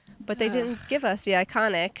 But they didn't give us the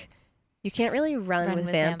iconic, "You can't really run with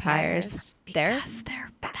vampires. Because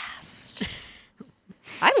they're best.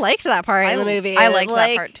 I liked that part in the movie. I liked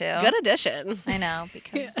that part too. Good addition. I know,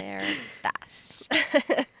 because they're best.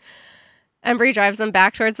 Embry drives them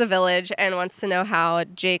back towards the village and wants to know how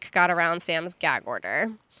Jake got around Sam's gag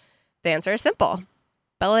order. The answer is simple.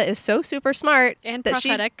 Bella is so super smart And that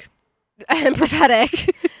prophetic.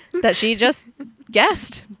 prophetic that she just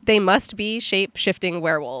guessed they must be shape-shifting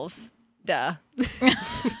werewolves. Duh.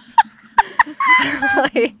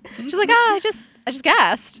 She's like, I just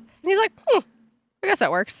guessed. And he's like, I guess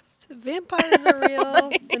that works. So vampires are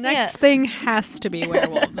real. The next thing has to be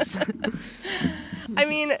werewolves. I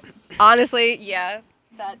mean, honestly, yeah,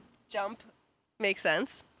 that jump makes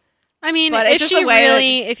sense. I mean, But it's just a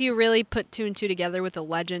way if you really put two and two together with the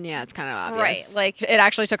legend, yeah, it's kind of obvious. Right. Like, it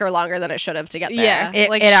actually took her longer than it should have to get there. Yeah. It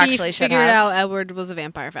like, actually she should figured have. out Edward was a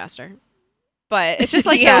vampire faster. But it's just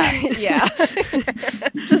like, Yeah. yeah.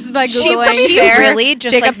 Just by To Googling. be fair, really,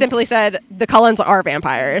 just Jacob like, simply said, the Cullens are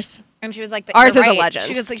vampires. and she was like, Ours "You're is a right." legend,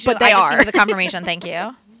 She was like, but they I just are. needed the confirmation. Thank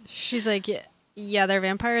you. She's like, yeah, they're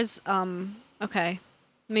vampires. Okay.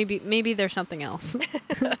 Maybe there's something else.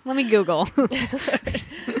 Let me Google.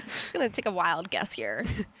 It's going to take a wild guess here.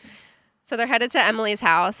 So they're headed to Emily's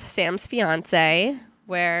house, Sam's fiance,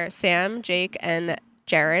 where Sam, Jake, and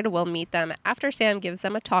Jared will meet them after Sam gives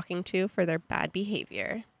them a talking to for their bad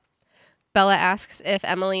behavior. Bella asks if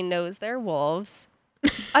Emily knows they're wolves.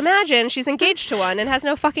 Imagine she's engaged to one and has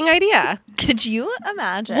no fucking idea. Could you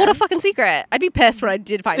imagine? What a fucking secret. I'd be pissed when I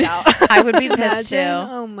did find out. I would be pissed too.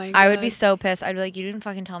 Oh my god. I would be so pissed. I'd be like, you didn't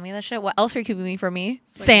fucking tell me this shit. What else are you keeping me from me,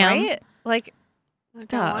 Sam? Right? Like, Like,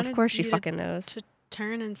 duh, I of wanted course she you fucking knows. to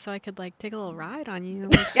turn and so I could like take a little ride on you.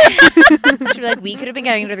 She'd be like, we could have been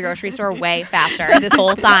getting to the grocery store way faster this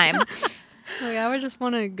whole time. Like I would just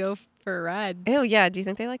want to go for a ride. Ew, yeah. Do you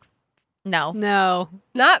think they like... No. No.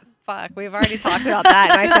 Not fuck. We've already talked about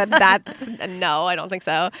that. And I said that's no, I don't think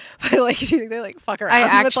so. But like, do you think they like fuck around I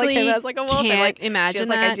with like actually him as like a wolf? And, can't like, imagine she was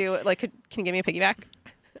like, I that. do. Like, can you give me a piggyback?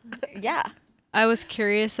 Yeah. I was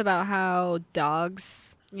curious about how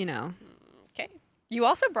dogs, you know. Okay. You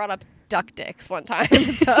also brought up duck dicks one time,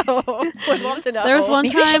 so would love to know. There was one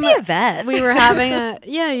Maybe you should time be a vet. we were having a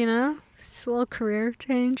you know, just a little career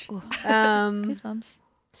change. Goosebumps.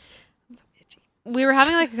 We were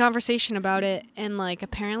having like a conversation about it, and like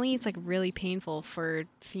apparently it's like really painful for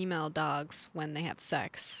female dogs when they have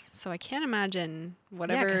sex. So I can't imagine Yeah,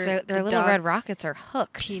 whatever because their the little dog red rockets are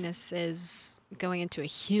hooked. penis is going into a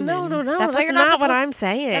human. No. That's why you're not what supposed- I'm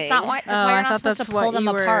saying. That's not why. That's Oh, why I you're not thought supposed to that's what pull them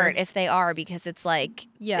you were- apart if they are, because it's like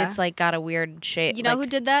Yeah. it's like got a weird shape. You know who like,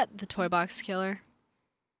 did that? The toy box killer.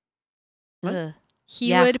 ugh. He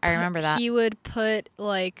Yeah, would. I remember that. He would put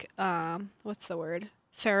like what's the word?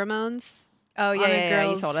 Pheromones, Oh yeah, on a yeah, yeah. You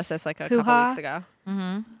girl's told us this like a couple hoo-ha. weeks ago.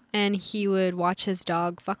 Mm-hmm. and he would watch his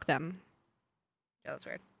dog fuck them. Yeah, that's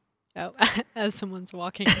weird. Oh, as someone's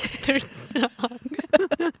walking their dog.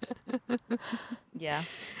 Yeah.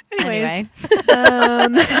 Anyways,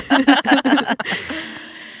 Anyway.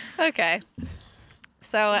 Okay.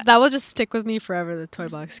 So that will just stick with me forever. The toy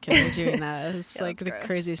box killer doing that is Yeah, like that's the gross.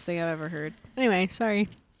 craziest thing I've ever heard. Anyway, sorry.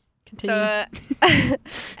 Continue. So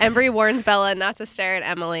Embry warns Bella not to stare at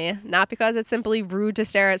Emily, not because it's simply rude to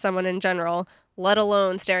stare at someone in general, let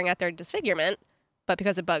alone staring at their disfigurement, but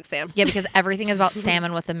because it bugs Sam. Yeah, because everything is about Sam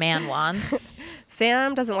and what the man wants.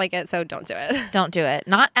 Sam doesn't like it, so don't do it. Don't do it.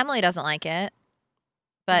 Not Emily doesn't like it,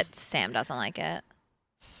 but Sam doesn't like it.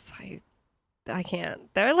 I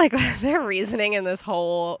can't. They're like their reasoning in this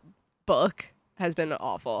whole book has been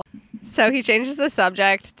awful. So he changes the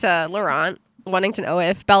subject to Laurent, wanting to know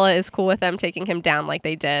if Bella is cool with them taking him down like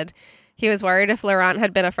they did. He was worried if Laurent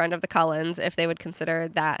had been a friend of the Cullens, if they would consider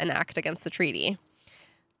that an act against the treaty.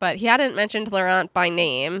 But he hadn't mentioned Laurent by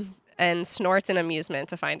name and snorts in amusement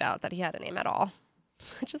to find out that he had a name at all.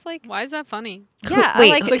 Which is like, Why is that funny? yeah,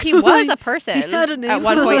 Wait, like he was a person had a name. at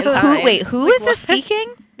one point in time. Who is this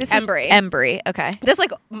speaking? This Embry. is Embry. Okay. This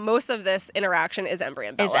like most of this interaction is Embry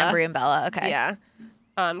and Bella. Is Embry and Bella. Okay. Yeah.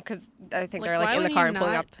 Because I think Like, they're like why in the would car he and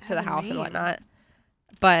pulling not up to the have a house and name? whatnot.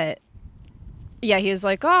 But yeah, he was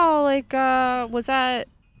like, oh, like, was that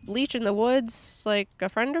Leech in the Woods like a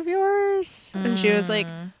friend of yours? And she was like,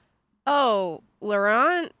 oh,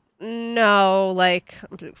 Laurent? No, like,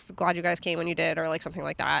 I'm glad you guys came when you did, or like something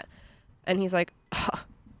like that. And he's like, oh,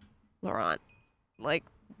 Laurent, like,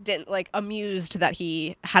 didn't like amused that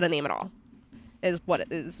he had a name at all, is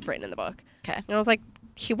what is written in the book. Okay. And I was like,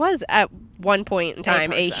 he was at one point in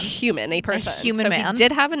time a person. human, a person, human so man. He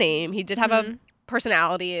did have a name. He did have a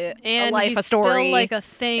personality, And a life, he's a story, still like a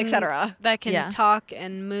thing etc. that can Yeah. talk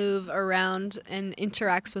and move around and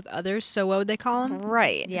interacts with others. So what would they call him?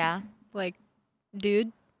 Right. Yeah. Like,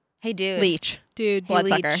 dude? Hey, dude. Leech, Dude.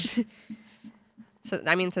 bloodsucker. So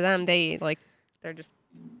I mean, to them, they're just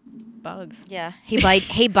bugs. Yeah. Hey,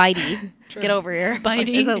 Bitey. Get over here.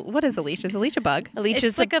 Bitey. What is a leech? Is a leech a bug? A leech It's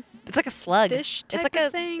is like a it's like a slug. fish It's type like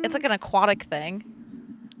of thing. It's like an aquatic thing.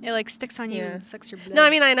 It like sticks on you Yeah. and sucks your blood. No,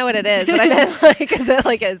 I mean I know what it is, but I meant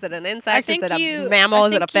like, is it an I insect? think Is it a you, mammal? I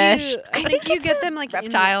Is it a think fish? I think you get them like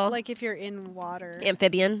reptile. like if you're in water.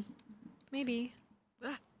 Amphibian? Maybe.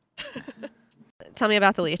 Tell me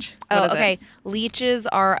about the leech. Oh, What is it? okay. Leeches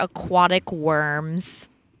are aquatic worms.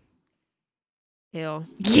 Ew.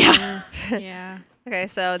 Yeah. Yeah. Okay,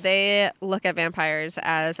 so they look at vampires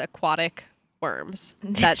as aquatic worms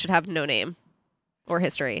that should have no name or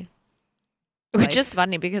history. Which Like- is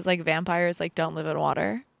funny because like vampires like don't live in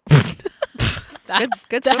water.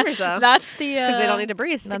 Good swimmers though, That's the because they don't need to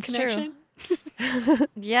breathe. That's connection.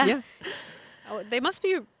 Yeah. Yeah. Oh, they must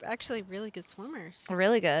be actually really good swimmers.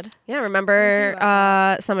 Really good. Yeah, remember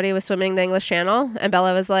somebody was swimming the English Channel and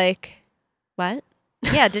Bella was like, "What?"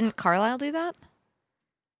 Yeah, didn't Carlisle do that?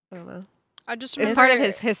 I don't know. I just It's remember, part of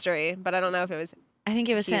his history, but I don't know if it was I think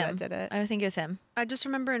it was he that him. did it. I think it was him. I just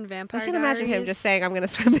remember in I Vampire can imagine him Diaries- just saying, "I'm going to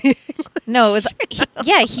swim the English No, it was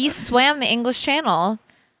he swam the English Channel.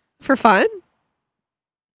 for fun."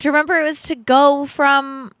 Do you remember it was to go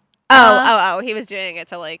from He was doing it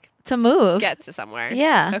to like to move? get to somewhere.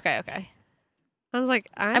 Yeah. Okay. I was like,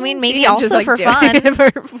 I mean, don't maybe see him also just, like, for doing fun. it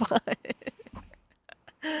for fun.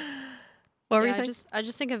 What were you Yeah, saying? I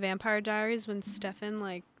just think of Vampire Diaries when Stefan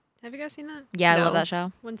like. Have you guys seen that? Yeah, I love No. that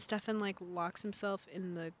show. When Stefan like locks himself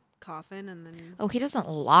in the coffin and then. Oh, he doesn't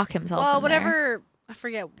lock himself. Well, in there. whatever. I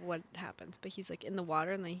forget what happens, but he's like in the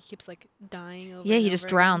water and then he keeps like dying over. Yeah, and he just over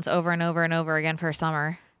drowns again. over and over and over again for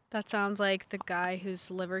summer. That sounds like the guy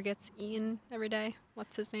whose liver gets eaten every day.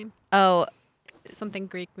 What's his name? Oh, Something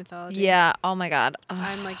Greek mythology. yeah. Oh my God. Ugh.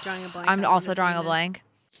 I'm like drawing a blank. I'm on what also his drawing name a is. blank.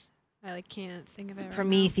 I like can't think of it. Right now.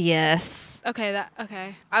 Prometheus. Okay,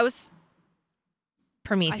 I was.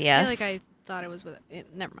 Prometheus. I feel like I thought it was with it.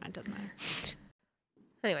 Never mind, doesn't matter.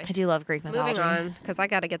 Anyway, I do love Greek mythology. moving on, because I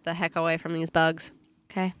got to get the heck away from these bugs.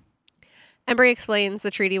 Okay. Embry explains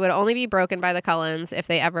the treaty would only be broken by the Cullens if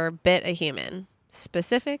they ever bit a human,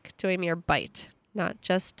 specific to a mere bite, not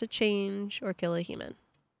just to change or kill a human.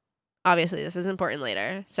 Obviously, this is important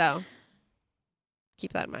later, so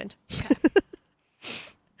keep that in mind.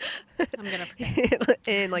 I'm gonna forget.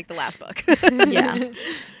 In like the last book. Yeah.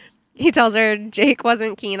 He tells her Jake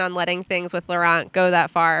wasn't keen on letting things with Laurent go that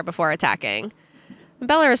far before attacking.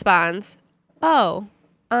 Bella responds, "Oh,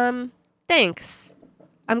 thanks.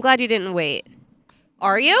 I'm glad you didn't wait."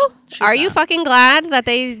 Are you? Are you fucking glad that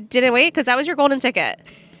they didn't wait? Because that was your golden ticket.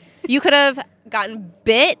 You could have gotten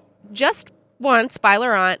bit just once by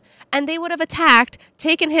Laurent, and they would have attacked,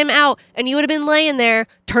 taken him out, and you would have been laying there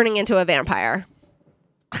turning into a vampire.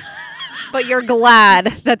 But you're glad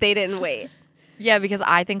that they didn't wait. Yeah, because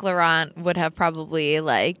I think Laurent would have probably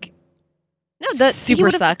like No, he super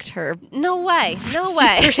would've- sucked her. No way. No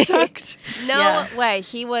way. sucked. No Yeah. way.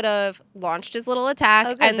 He would have launched his little attack,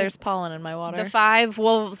 Oh, good. and There's pollen in my water. the 5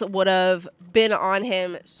 wolves would have been on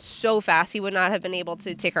him so fast he would not have been able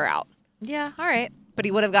to take her out. Yeah. All right. But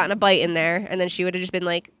he would have gotten a bite in there, and then she would have just been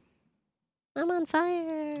like, "I'm on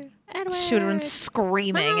fire, Edward." She would have been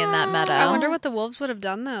screaming in that meadow. I wonder what the wolves would have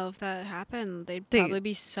done though if that happened. They'd They- probably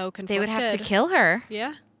be so conflicted. they would have to kill her.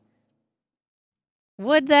 Yeah,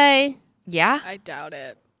 Would they? Yeah. I doubt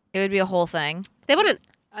it. It would be a whole thing. They wouldn't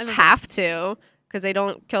I don't have to, because they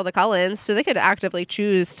don't kill the Cullens, so they could actively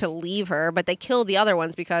choose to leave her, but they kill the other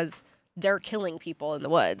ones because they're killing people in the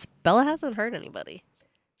woods. Bella hasn't hurt anybody.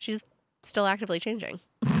 She's still actively changing.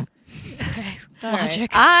 All right. Logic.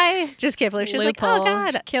 I just can't believe she was like, "Oh Loophole.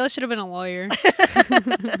 God." Kayla should have been a lawyer.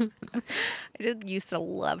 I did used to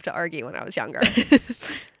love to argue when I was younger.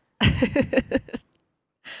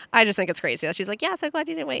 I just think it's crazy that she's like, yeah, so glad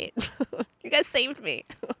you didn't wait. You guys saved me.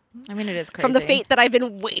 I mean, it is crazy. From the fate that I've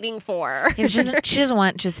been waiting for. Yeah, she doesn't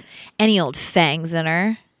want just any old fangs in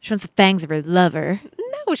her. She wants the fangs of her lover.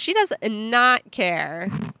 No, she does not care.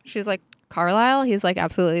 She's like, Carlisle? He's like,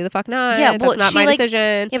 absolutely the fuck not. Yeah, well, that's not my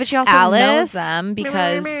decision. Yeah, but she also Alice? knows them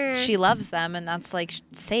because she loves them, and that's like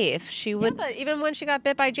safe. She would. Yeah, but even when she got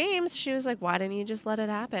bit by James, she was like, why didn't you just let it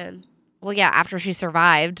happen? Well, yeah, after she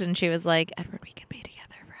survived, and she was like, Edward, we can be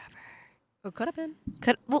together forever. It could have been.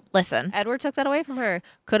 Well, listen. Edward took that away from her.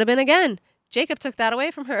 Could have been again. Jacob took that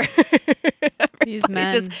away from her. These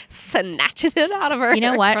men. He's just snatching it out of her. You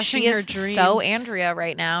know what? Crushing She her is dreams. so Andrea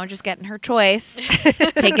right now, just getting her choice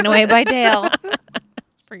taken away by Dale.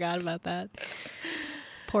 Forgot about that.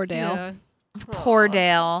 Poor Dale. Yeah. Poor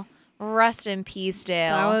Dale. Rest in peace,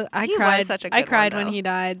 Dale. I He cried. was such a good I cried one, when though. he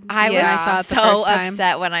died. I Yeah. was saw it the so first time.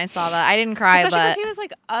 upset when I saw that. I didn't cry, Especially but because he was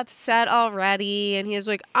like upset already, and he was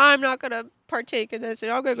like, "I'm not gonna partake in this,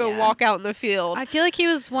 and I'm gonna go Yeah. walk out in the field." I feel like he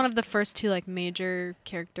was one of the first two like major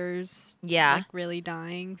characters. Yeah. Like really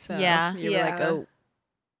dying. So Yeah. you were like, Yeah. oh,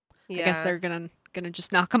 Yeah. I guess they're gonna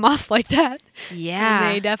just knock him off like that. yeah.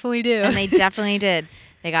 And they definitely do. And they definitely did.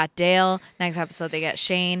 They got Dale. Next episode, they get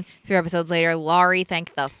Shane. 3 episodes later, Laurie.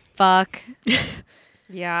 Thank the fuck.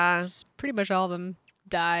 Yeah. Pretty much all of them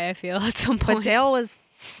die. I feel at some point. But Dale was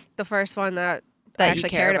the first one that I That you actually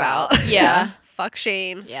care cared about. about. Yeah. Fuck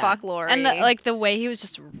Shane. Yeah. Fuck Lori. And the way he was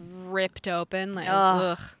just ripped open, like, Ugh.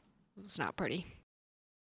 ugh, it was not pretty.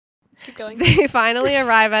 Keep going. They finally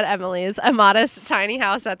arrive at Emily's, a modest, tiny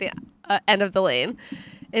house at the end of the lane.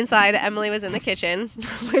 Inside, Emily was in the kitchen,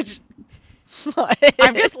 which...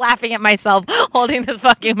 I'm just laughing at myself holding this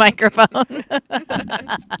fucking microphone.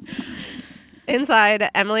 Inside,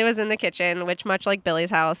 Emily was in the kitchen, which, much like Billy's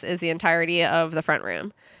house, is the entirety of the front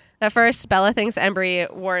room. At first, Bella thinks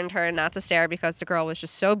Embry warned her not to stare because the girl was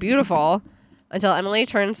just so beautiful, until Emily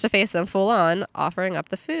turns to face them full on, offering up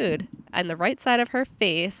the food. And the right side of her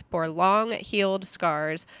face bore long, healed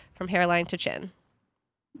scars from hairline to chin.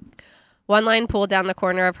 One line pulled down the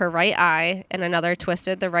corner of her right eye, and another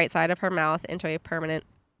twisted the right side of her mouth into a permanent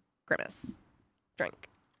grimace. Drink.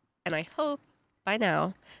 And I hope by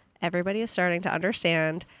now everybody is starting to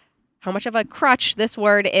understand how much of a crutch this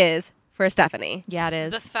word is for Stephanie. Yeah,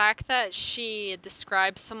 it The is. fact that she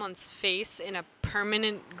describes someone's face in a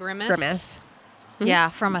permanent grimace. Grimace. Yeah,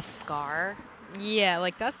 from a scar. Yeah,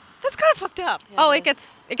 like that's kind of fucked up. Oh, it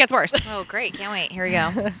gets worse. Oh, great. Can't wait. Here we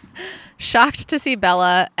go. Shocked to see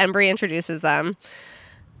Bella, Embry introduces them.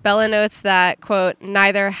 Bella notes that, quote,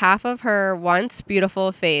 neither half of her once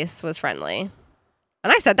beautiful face was friendly.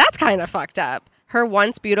 And I said, that's kind of fucked up. Her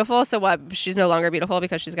once beautiful, so what? She's no longer beautiful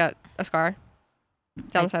because she's got a scar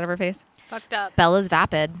down the side of her face? Fucked up. Bella's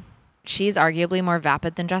vapid. She's arguably more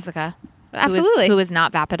vapid than Jessica. Absolutely. Who is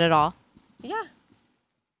not vapid at all. Yeah.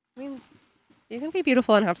 I mean, you can be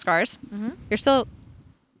beautiful and have scars. Mm-hmm.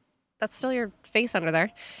 That's still your face under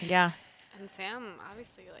there. Yeah. And Sam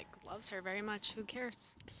obviously like loves her very much. Who cares?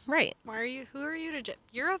 Right. Who are you to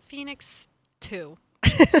you're a Phoenix too.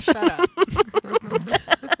 Shut up.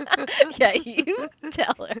 Yeah, you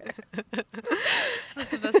tell her. That's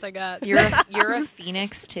the best I got. You're a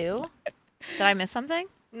Phoenix too? Did I miss something?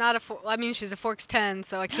 Not a. I mean, she's a Forks 10,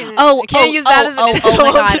 so I can't. Oh, I can't use that as an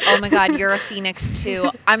insult. Oh my god, you're a Phoenix too.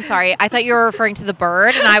 I'm sorry. I thought you were referring to the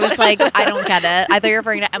bird, and I was like, I don't get it. I thought you were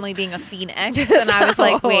referring to Emily being a phoenix, and I was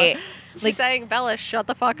like, wait, She's saying, Bella, shut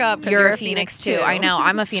the fuck up. 'Cause you're a Phoenix too. I know.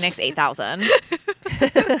 I'm a Phoenix 8000.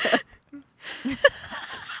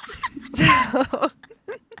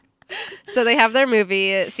 So they have their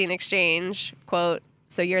movie scene exchange. Quote,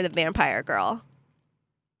 so you're the vampire girl.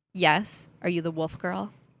 Yes. Are you the wolf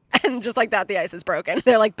girl? And just like that, the ice is broken.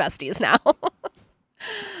 They're like besties now.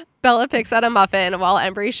 Bella picks out a muffin while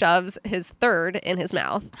Embry shoves his third in his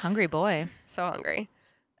mouth. Hungry boy. So hungry.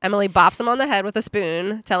 Emily bops him on the head with a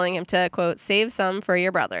spoon, telling him to, quote, save some for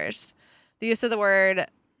your brothers. The use of the word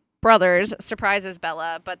brothers surprises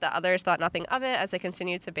Bella, but the others thought nothing of it as they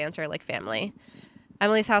continued to banter like family.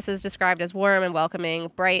 Emily's house is described as warm and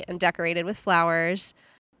welcoming, bright and decorated with flowers.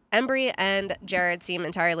 Embry and Jared seem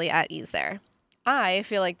entirely at ease there. I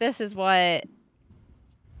feel like this is what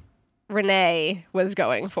Renee was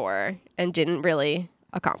going for and didn't really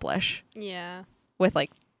accomplish Yeah. with like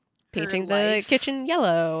painting the life. kitchen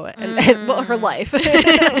yellow and well, her life.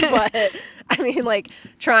 But I I mean, like,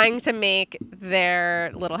 trying to make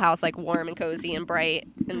their little house, like, warm and cozy and bright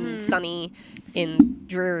and sunny in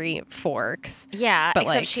dreary Forks. Yeah, but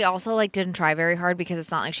except like, she also like didn't try very hard because it's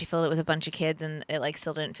not like she filled it with a bunch of kids and it like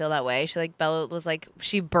still didn't feel that way. She like Bella was like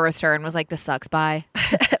she birthed her and was like this sucks bye.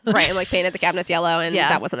 right, and like painted the cabinets yellow and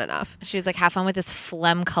that wasn't enough. She was like have fun with this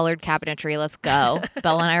phlegm colored cabinetry. Let's go.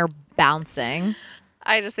 Bella and I are bouncing.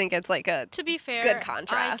 I just think it's like a to be fair, good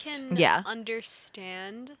contrast. I can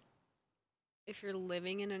understand if you're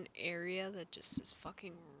living in an area that just is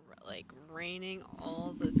fucking like raining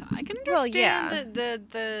all the time. I can understand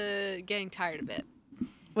the getting tired of it.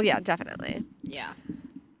 Well, yeah, definitely. Yeah.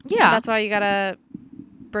 Yeah. That's why you gotta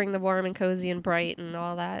bring the warm and cozy and bright and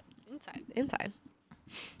all that inside.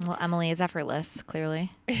 Well, Emily is effortless,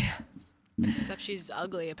 clearly. Except she's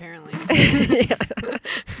ugly, apparently.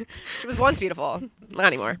 She was once beautiful, not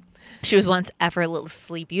anymore. She was once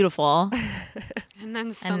effortlessly beautiful. And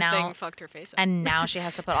then something fucked her face up. And now she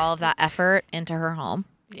has to put all of that effort into her home.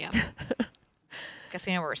 Yeah. Guess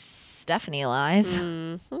we know where Stephanie lies.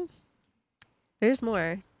 Mm-hmm. There's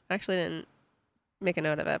more. I actually didn't make a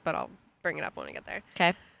note of it, but I'll bring it up when we get there.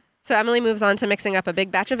 Okay. So Emily moves on to mixing up a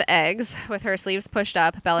big batch of eggs with her sleeves pushed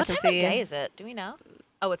up. Bella What can time see. of day is it? Do we know?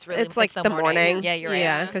 Oh, it's really It's like the morning. Yeah, you're right.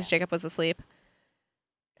 Yeah, because Jacob was asleep.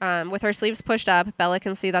 With her sleeves pushed up, Bella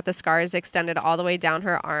can see that the scars extended all the way down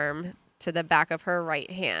her arm to the back of her right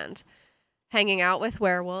hand. Hanging out with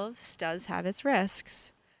werewolves does have its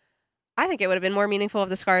risks. I think it would have been more meaningful if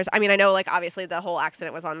the scars... I mean, I know, like, obviously the whole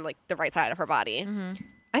accident was on, like, the right side of her body. Mm-hmm.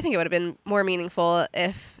 I think it would have been more meaningful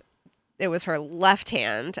if it was her left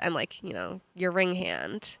hand and, like, you know, your ring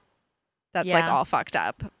hand that's, like, all fucked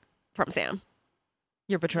up from Sam.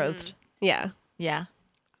 You're betrothed. Yeah. Yeah.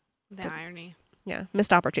 The irony. Yeah.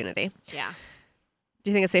 Missed opportunity. Yeah.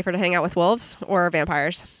 Do you think it's safer to hang out with wolves or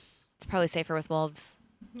vampires? It's probably safer with wolves.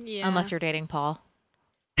 Yeah. Unless you're dating Paul.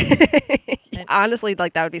 Honestly,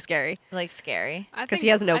 like, that would be scary. Like, scary. Because he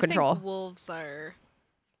has no control. I think wolves are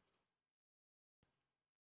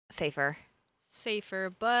Safer.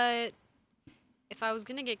 But if I was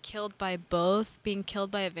going to get killed by both, being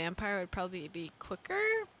killed by a vampire would probably be quicker.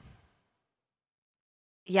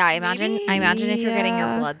 Yeah, I imagine if you're getting your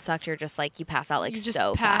Yeah. blood sucked, you're just like, you pass out like you just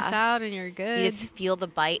so pass fast. out and you're good. You just feel the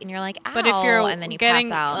bite and you're like, ow. But if you're and then you getting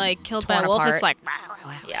pass out. like killed by torn a wolf, apart. it's like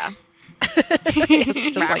Yeah.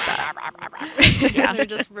 It's just like that. Yeah. they're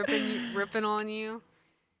just ripping on you.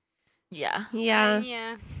 Yeah. Yeah.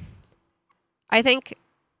 Yeah. I think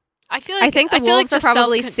I think the wolves are the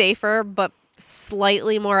probably safer, but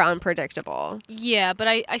slightly more unpredictable. Yeah, but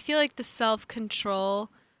I feel like the self-control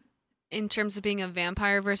in terms of being a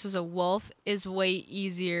vampire versus a wolf is way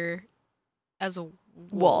easier as a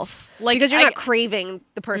wolf. Like, because you're not craving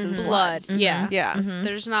the person's blood. blood. Yeah. Yeah. Mhm.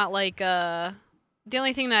 There's not like the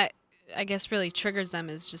only thing that I guess really triggers them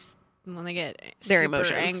is just when they get Their super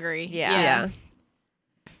emotions. angry. Yeah.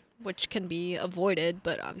 Which can be avoided,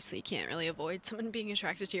 but obviously you can't really avoid someone being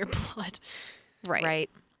attracted to your blood. Right. Right.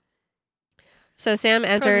 So Sam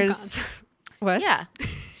Pros and enters. cons. What? Yeah.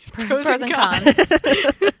 Pros Pros and and cons.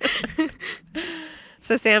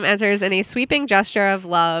 So Sam enters in a sweeping gesture of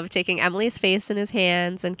love, taking Emily's face in his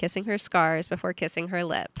hands and kissing her scars before kissing her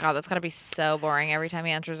lips. God, that's gotta be so boring every time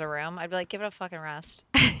he enters a room. I'd be like, give it a fucking rest.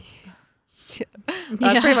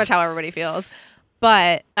 That's pretty much how everybody feels.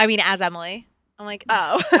 But I mean, as Emily, I'm like,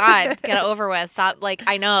 oh God, get it over with. Stop. Like,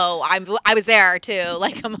 I know, I was there too.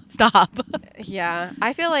 Like, stop. yeah,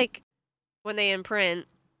 I feel like when they imprint,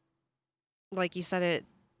 like you said,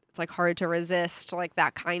 it's like hard to resist like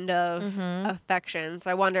that kind of affection.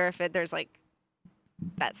 So I wonder if there's like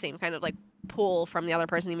that same kind of like pull from the other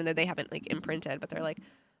person, even though they haven't like imprinted, but they're like,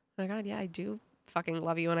 oh my God, yeah, I do fucking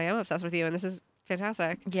love you and I am obsessed with you and this is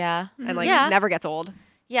fantastic. Yeah. And like Yeah. never gets old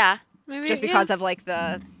Yeah. Maybe, just because of like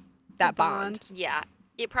that bond. Yeah.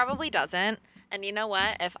 It probably doesn't. And you know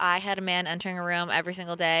what? If I had a man entering a room every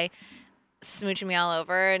single day, smooching me all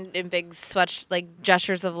over and in big like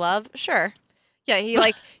gestures of love, sure. Yeah,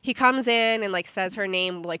 he comes in and like says her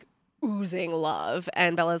name like oozing love,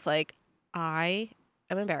 and Bella's like, I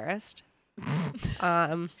am embarrassed.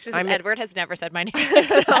 Edward has never said my name.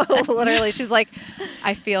 Literally, she's like,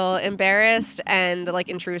 I feel embarrassed and like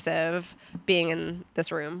intrusive being in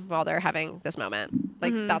this room while they're having this moment.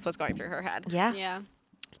 Like that's what's going through her head. Yeah. Yeah.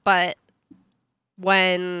 But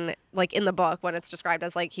when like in the book, when it's described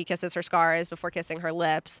as like he kisses her scars before kissing her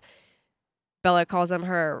lips, Bella calls them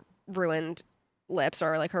her ruined lips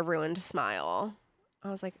or like her ruined smile. I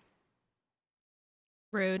was like,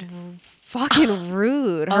 Rude. fucking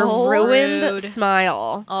rude. Her Oh, ruined rude.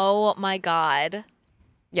 smile. Oh my God.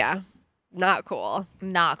 Yeah, not cool.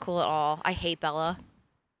 Not cool at all. I hate Bella.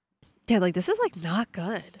 Yeah, like this is like not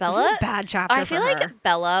good. Bella, this is a bad chapter. I feel for her. like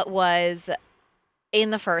Bella was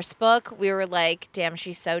in the first book. We were like, damn,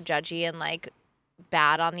 she's so judgy and like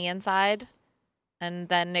bad on the inside, and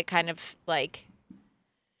then it kind of like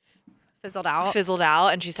fizzled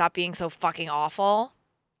out. And she stopped being so fucking awful.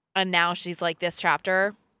 And now she's like this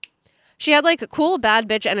chapter. She had like a cool bad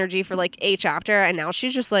bitch energy for like a chapter, and now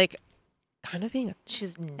she's just like kind of being.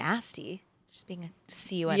 She's nasty. She's being a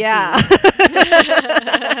cunt. Yeah.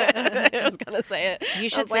 I was gonna say it. You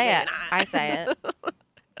should say it. I say it.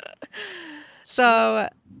 So,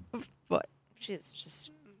 what? She's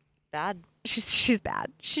just bad. She's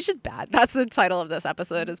bad. She's just bad. That's the title of this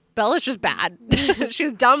episode. Is Bella's just bad. She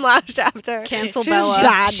was dumb last chapter. Cancel She's Bella. just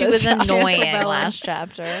bad She this was chapter. annoying Bella. last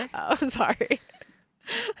chapter. Oh, sorry.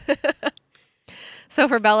 So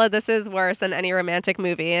for Bella, this is worse than any romantic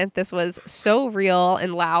movie. This was so real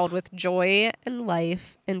and loud with joy and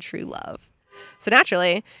life and true love. So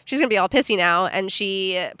naturally, she's going to be all pissy now, and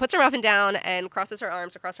she puts her muffin down and crosses her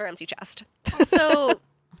arms across her empty chest. Also,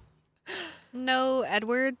 no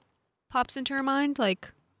Edward pops into her mind. Like,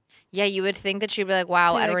 Yeah, you would think that she'd be like,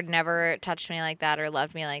 wow, Like- Edward never touched me like that or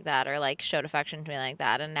loved me like that or like showed affection to me like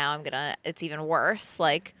that. And now it's even worse.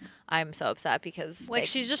 Like, I'm so upset because like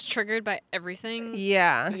she's just triggered by everything.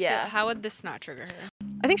 Yeah. yeah. How would this not trigger her?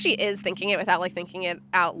 I think she is thinking it without like thinking it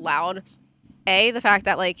out loud. The fact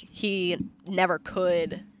that like he never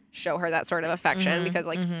could show her that sort of affection because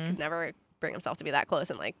like he could never bring himself to be that close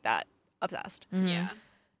and like that obsessed. Yeah.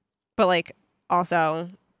 But like also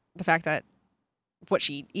the fact that what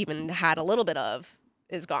she even had a little bit of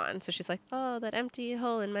is gone. So she's like, oh, that empty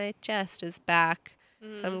hole in my chest is back.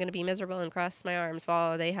 So I'm going to be miserable and cross my arms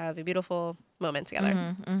while they have a beautiful moment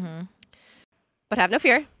together. But have no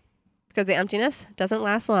fear, because the emptiness doesn't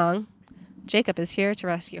last long. Jacob is here to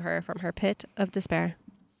rescue her from her pit of despair.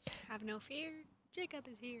 Have no fear. Jacob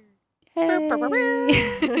is here.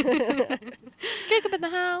 Jacob in the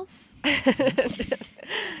house.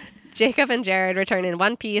 Jacob and Jared return in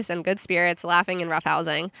one piece and good spirits, laughing and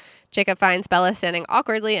roughhousing. Jacob finds Bella standing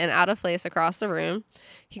awkwardly and out of place across the room.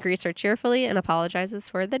 He greets her cheerfully and apologizes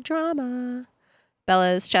for the drama.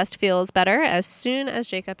 Bella's chest feels better as soon as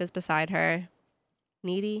Jacob is beside her.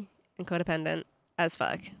 Needy and codependent as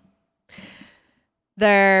fuck.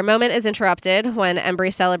 Their moment is interrupted when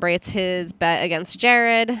Embry celebrates his bet against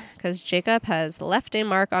Jared because Jacob has left a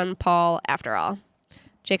mark on Paul after all.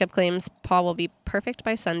 Jacob claims Paul will be perfect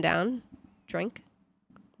by sundown. Drink.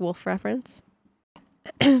 Wolf reference.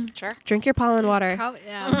 Sure. Drink your pollen water.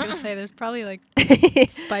 Yeah, I was gonna say there's probably like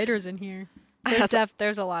spiders in here.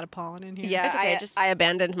 There's a lot of pollen in here. Yeah, It's okay, I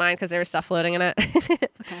abandoned mine because there was stuff floating in it.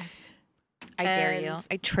 Okay. I dare you. And-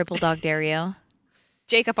 I triple dog dare you.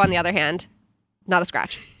 Jacob, on the other hand, not a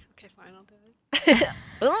scratch. Okay, fine, I'll do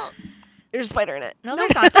it. There's a spider in it. No,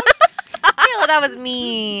 there's not. Kayla, that was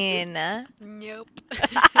mean. Nope.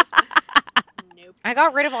 Nope. I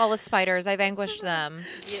got rid of all the spiders. I vanquished them.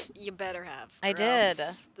 You better have. I or did.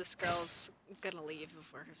 else This girl's gonna leave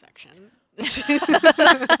before her section.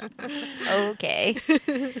 Okay.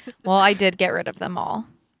 Well, I did get rid of them all.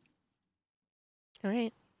 All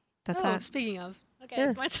right. That's Oh, that. speaking of. Okay, Yeah.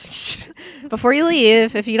 it's my section. Before you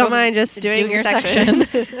leave, if you don't mind just doing your section.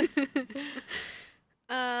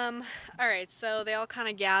 All right, so they all kind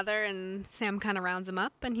of gather and Sam kind of rounds them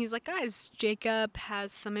up and he's like, guys, Jacob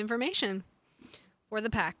has some information for the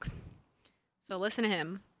pack. So listen to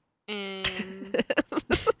him. And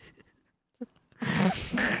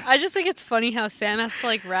I just think it's funny how Sam has to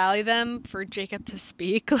like rally them for Jacob to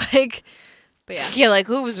speak. Like, but yeah. Yeah, like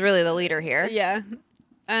who was really the leader here? Yeah.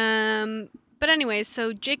 But anyway,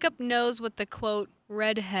 so Jacob knows what the quote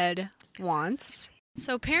redhead wants.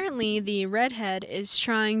 So apparently the redhead is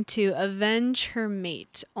trying to avenge her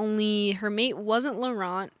mate. Only her mate wasn't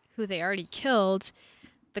Laurent, who they already killed.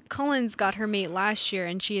 The Cullens got her mate last year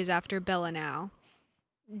and she is after Bella now.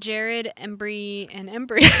 Jared, Embry, and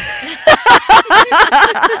Embry.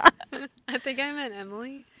 I think I meant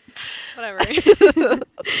Emily. Whatever.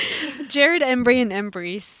 Jared, Embry, and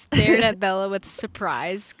Embry stared at Bella with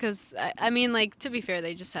surprise because, I mean, like, to be fair,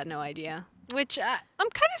 they just had no idea. Which I'm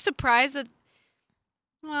kind of surprised that,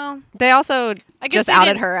 well... They also I guess just they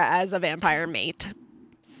outed didn't- her as a vampire mate.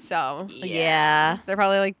 So Yeah. they're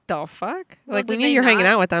probably like, the fuck? Well, Like, we did knew they you're hanging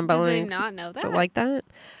not- out with them, but Did they like, not know that? but like that.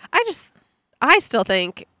 I still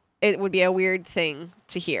think it would be a weird thing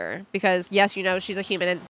to hear because yes, you know, she's a human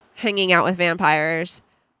and hanging out with vampires,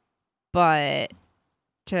 but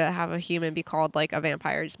to have a human be called like a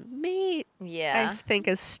vampire's mate, I Yeah. think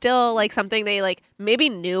is still like something they like maybe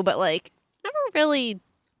knew, but like never really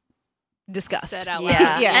discussed. Said out loud.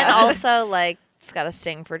 Yeah. Yeah. And also, like, it's got a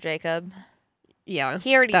sting for Jacob. Yeah.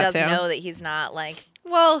 He already that does too. know that he's not like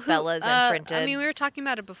Well, Bella's imprinted. I mean, we were talking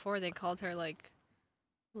about it before. They called her like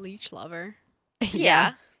leech lover.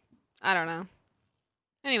 Yeah. I don't know.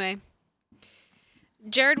 Anyway,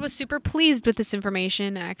 Jared was super pleased with this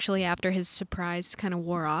information. Actually, after his surprise kind of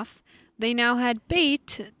wore off, they now had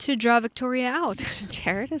bait to draw Victoria out.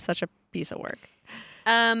 Jared is such a piece of work.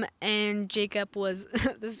 And Jacob was,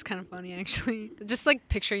 this is kind of funny actually, just like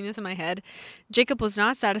picturing this in my head. Jacob was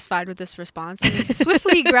not satisfied with this response and he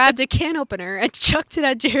swiftly grabbed a can opener and chucked it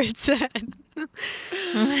at Jared's head.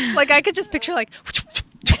 Like I could just picture like,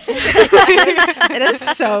 It is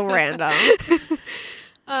so random.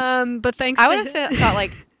 but thanks I to would have thought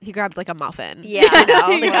like he grabbed like a muffin. Yeah, I know.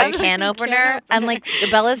 You Like got a can opener. And like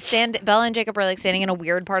Bella and Jacob are like standing in a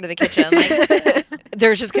weird part of the kitchen. Like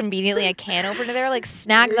there's just conveniently a can opener there. Like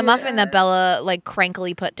snag the muffin that Bella like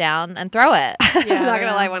crankily put down and throw it. I'm not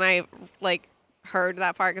gonna lie, when I like heard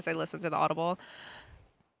that part because I listened to the audible,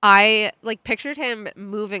 I like pictured him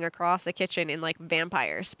moving across the kitchen in like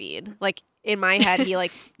vampire speed. Like in my head, he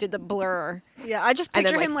like did the blur. Yeah, I just And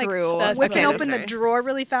then, picture like, him like threw a whipping can open the opener. drawer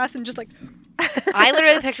really fast and just like. I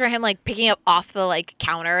literally picture him like picking up off the like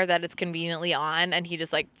counter that it's conveniently on, and he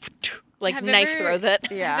just like Have you knife ever- throws it.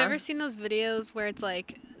 Yeah. Have you ever seen those videos where it's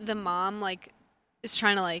like the mom like is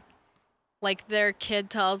trying to like their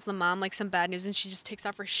kid tells the mom like some bad news and she just takes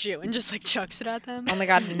off her shoe and just like chucks it at them? Oh my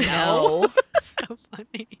god, no. So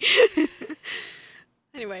funny.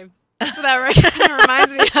 Anyway, so that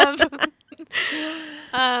reminds me of.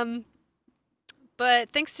 But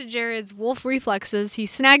thanks to Jared's wolf reflexes, he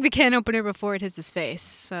snagged the can opener before it hits his face.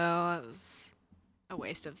 So it was a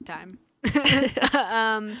waste of time.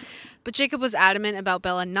 But Jacob was adamant about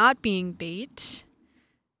Bella not being bait.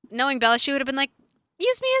 Knowing Bella, she would have been like,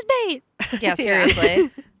 "Use me as bait." Yeah,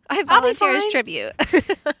 seriously. I I'll be volunteer as fine. tribute.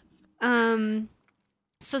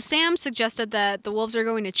 So Sam suggested that the wolves are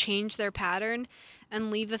going to change their pattern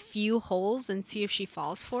and leave a few holes and see if she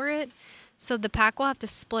falls for it. So the pack will have to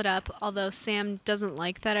split up, although Sam doesn't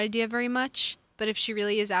like that idea very much. But if she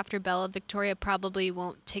really is after Bella, Victoria probably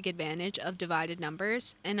won't take advantage of divided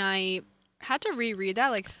numbers. And I had to reread that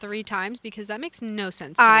like 3 times because that makes no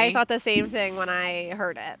sense to me. I thought the same thing when I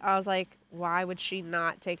heard it. I was like, why would she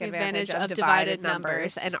not take advantage of divided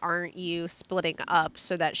numbers? And aren't you splitting up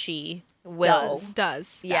so that she Will.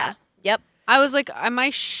 does. Yeah. Yep. I was like, am I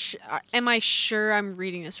sure I'm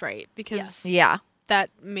reading this right? Because Yeah. that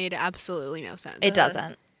made absolutely no sense. It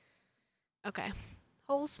doesn't. Okay.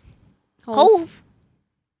 Holes. Holes.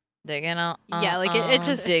 Digging them. Yeah, like it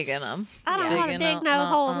just digging them. I don't Yeah. want to Digging dig no up,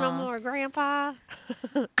 holes no more, Grandpa.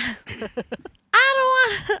 I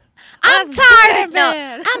don't want. I'm tired of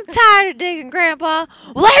No, I'm tired of digging, Grandpa.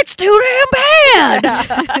 Let's do them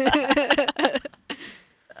band.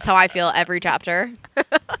 That's how I feel every chapter.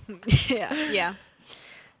 yeah.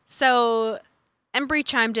 So Embry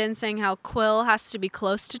chimed in saying how Quill has to be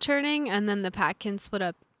close to turning and then the pack can split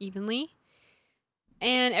up evenly.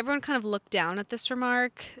 And everyone kind of looked down at this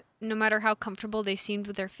remark. No matter how comfortable they seemed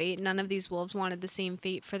with their fate, none of these wolves wanted the same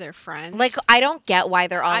fate for their friends. Like, I don't get why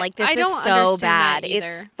they're all like, this I is don't so understand bad. that It's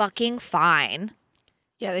either. fucking fine.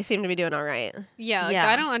 Yeah, they seem to be doing all right. yeah, like Yeah.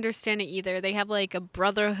 I don't understand it either. They have like a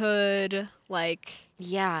brotherhood, like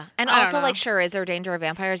Yeah. And I don't also, know. like, sure, is there danger of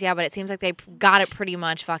vampires? Yeah, but it seems like they got it pretty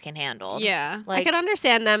much fucking handled. yeah. Like, I can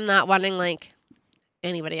understand them not wanting like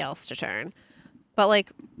anybody else to turn, but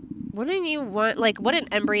like, wouldn't you want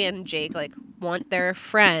wouldn't Embry and Jake like want their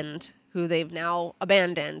friend who they've now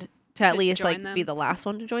abandoned to at To least join like them? be the last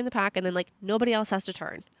one to join the pack, and then like nobody else has to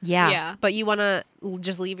turn, yeah. Yeah. but you want to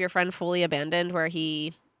just leave your friend fully abandoned where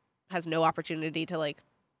he has no opportunity to like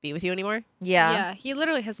be with you anymore? Yeah. Yeah. He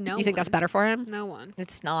literally has no You think that's one. better for him? No one.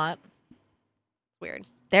 It's not. Weird.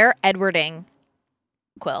 They're Edwarding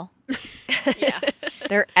Quill. Yeah.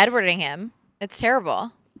 They're Edwarding him. It's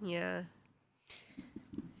terrible. Yeah.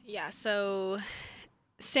 Yeah, so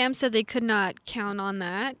Sam said they could not count on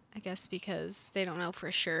that, I guess because they don't know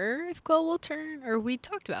for sure if Quill will turn. Or we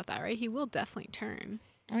talked about that, right? He will definitely turn.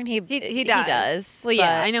 I mean, he He does. Well,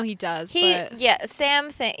 yeah, but I know he does, He, but yeah,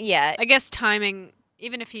 Sam, yeah, I guess timing,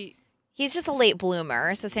 even if he... he's just a late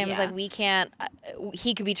bloomer. So Sam was Yeah. like, we can't,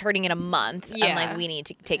 he could be turning in a month. And Yeah. like, we need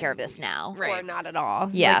to take care of this now. Right. Or not at all.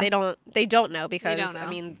 Yeah. Like, they don't know because don't know. I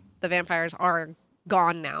mean the vampires are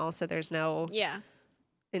gone now, so there's no Yeah.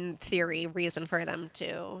 in theory reason for them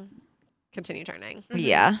to continue turning.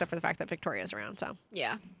 Yeah. Except for the fact that Victoria's around, so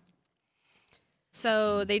Yeah.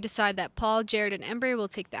 So they decide that Paul, Jared, and Embry will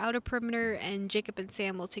take the outer perimeter, and Jacob and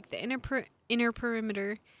Sam will take the inner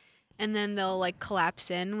perimeter, and then they'll like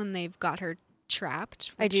collapse in when they've got her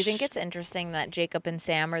trapped. I do think which- it's interesting that Jacob and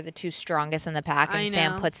Sam are the two strongest in the pack, and I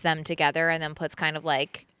Sam know. puts them together and then puts kind of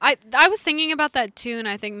like. I was thinking about that too, and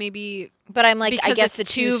I think maybe But I'm like, I because guess the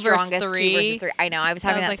it's two 2 versus strongest, 2 3, versus 3. I know, I was that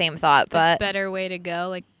having was, that like, same thought, a but better way to go,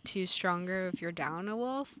 like 2 stronger if you're down a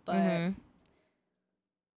wolf. But Mhm.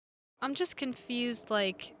 I'm just confused,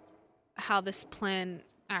 like how this plan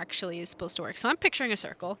actually is supposed to work. So I'm picturing a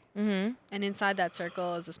circle, Mhm. and inside that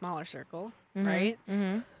circle is a smaller circle, Mhm. right?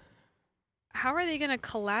 Mhm. How are they gonna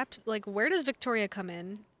collapse? Like, where does Victoria come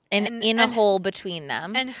in? And in a hole between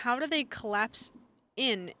them. And how do they collapse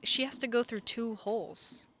in? She has to go through 2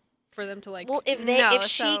 holes for them to like. Well, if No,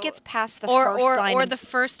 she so- gets past the or first or line, or of- the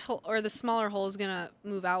first hole or the smaller hole is gonna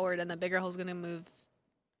move outward, and the bigger hole is gonna move.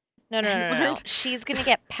 no. She's gonna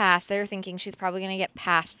get past. They're thinking she's probably gonna get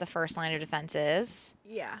past the first line of defenses,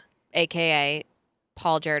 Yeah. aka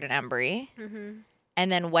Paul, Jared, and Embry. Mm-hmm. And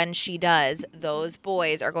then when she does, those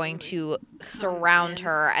boys are going to surround in.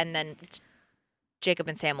 her, and then Jacob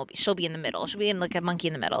and Sam she'll be in the middle. She'll be in like a monkey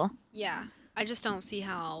in the middle. Yeah. I just don't see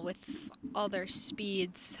how, with all their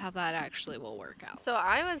speeds, how that actually will work out. So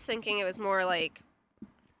I was thinking it was more like,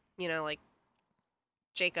 like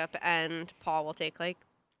Jacob and Paul will take like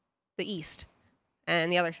the east,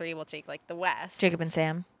 and the other 3 will take like the west. Jacob and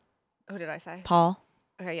Sam, Who did I say? Paul.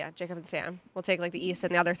 Okay, yeah, Jacob and Sam will take like the east,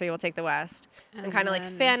 and the other 3 will take the west, and kind of like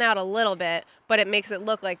then- fan out a little bit, but it makes it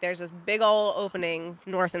look like there's this big old opening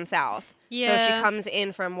north and south. So if Yeah. she comes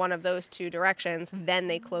in from one of those 2 directions, then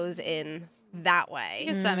they close in that I way.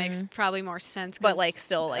 guess that makes probably more sense. But, 'cause like,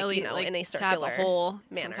 still, like, at you least, know, like, in a to have circular a hole, some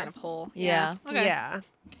manner. kind of hole. Yeah. Okay. Yeah.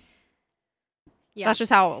 Yeah. That's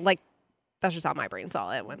just how my brain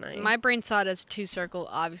saw it when I. My brain saw it as 2 circle,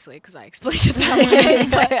 obviously, because I explained it that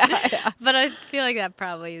way. But I feel like that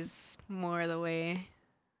probably is more the way.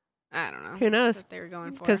 I don't know. Who knows? That they were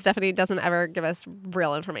going for. Because Stephanie doesn't ever give us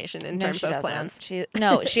real information in No, terms she of doesn't. plans.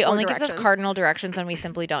 She Or only gives us directions. cardinal directions when we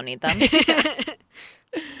simply don't need them.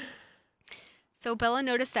 So Bella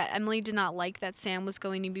noticed that Emily did not like that Sam was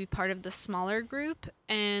going to be part of the smaller group,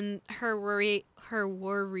 and her worry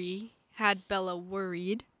had Bella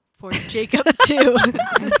worried for Jacob too.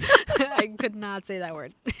 I could not say that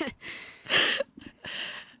word.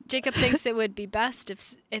 Jacob thinks it would be best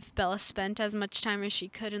if Bella spent as much time as she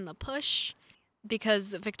could in the push,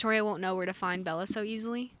 because Victoria won't know where to find Bella so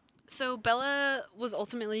easily. So Bella was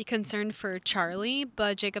ultimately concerned for Charlie,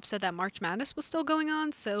 but Jacob said that March Madness was still going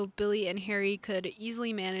on, so Billy and Harry could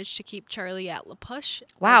easily manage to keep Charlie at La Push.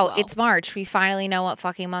 Wow, as well. it's March. We finally know what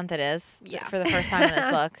fucking month it is. Yeah. For the first time in this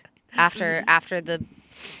book. After the.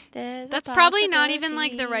 There's a That's probably not even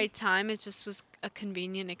like the possibility. right time. It just was a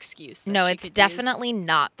convenient excuse. That No, she it's could use. definitely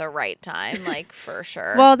not the right time, like for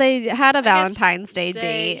sure. Well, they had a I guess Valentine's Day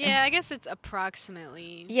date. Yeah, I guess it's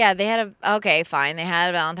approximately. yeah, they had okay, fine. They had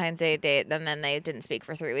a Valentine's Day date, and then they didn't speak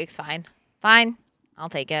for 3 weeks. Fine, I'll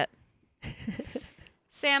take it.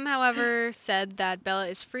 Sam, however, said that Bella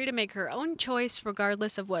is free to make her own choice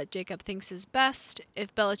regardless of what Jacob thinks is best.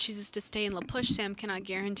 If Bella chooses to stay in La Push, Sam cannot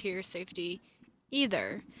guarantee her safety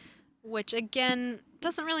either. Which, again,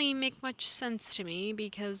 doesn't really make much sense to me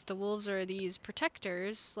because the wolves are these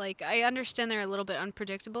protectors. Like, I understand they're a little bit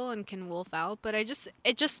unpredictable and can wolf out, but it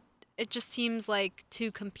just seems like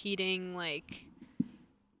 2 competing, like,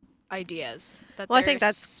 ideas. That Well, I they're think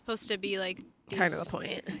that's supposed to be, like, kind of these- the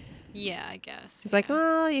point. Yeah, I guess. It's like,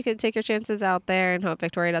 well, you could take your chances out there and hope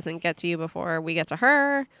Victoria doesn't get to you before we get to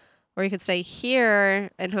her, or you could stay here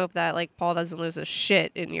and hope that like Paul doesn't lose his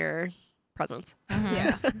shit in your presence.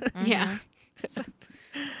 Yeah. Mhm. Yeah. So,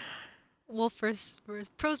 wolf versus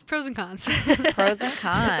pros and cons. Pros and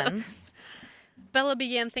cons. Bella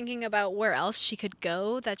began thinking about where else she could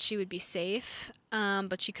go that she would be safe,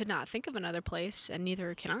 but she could not think of another place, and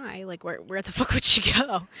neither can I. Like, where the fuck would she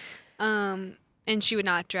go? And she would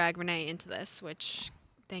not drag Renee into this, which,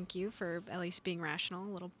 thank you for at least being rational a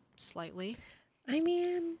little slightly. I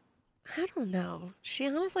mean, I don't know. She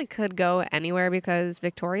honestly could go anywhere because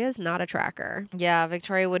Victoria's not a tracker. Yeah,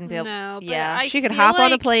 Victoria wouldn't be able. No, but yeah, I She could feel hop on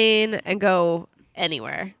a like- plane and go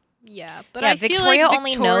anywhere. Yeah, but yeah, I feel Victoria like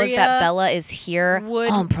only knows that Victoria Bella is here would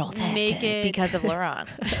unprotected make it- because of Laurent.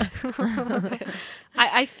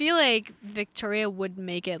 I feel like Victoria would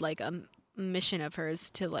make it like a mission of hers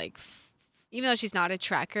to like, even though she's not a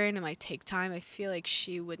tracker and it might take time, I feel like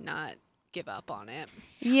she would not give up on it.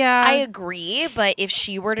 Yeah. I agree, but if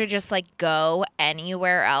she were to just like go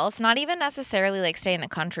anywhere else, not even necessarily like stay in the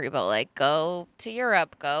country, but like go to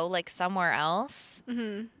Europe, go like somewhere else,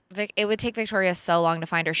 Mm-hmm. it would take Victoria so long to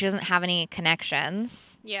find her. She doesn't have any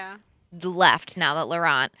connections Yeah, left now that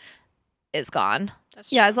Laurent is gone.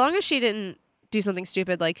 that's Yeah, true. as long as she didn't do something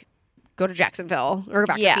stupid like go to Jacksonville or go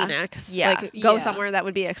back to Phoenix. Yeah. Like, go somewhere that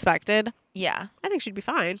would be expected. Yeah. I think she'd be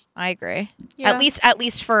fine. I agree. Yeah. At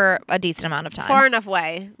least for a decent amount of time. Far enough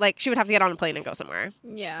away. Like, she would have to get on a plane and go somewhere.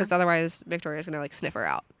 Yeah. Because otherwise, Victoria's going to, like, sniff her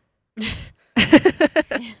out.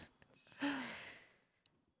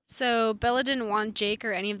 So Bella didn't want Jake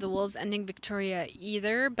or any of the wolves ending Victoria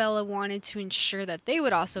either. Bella wanted to ensure that they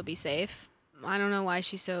would also be safe. I don't know why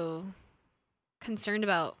she's so concerned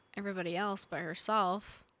about everybody else but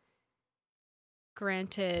herself.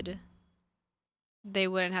 Granted, they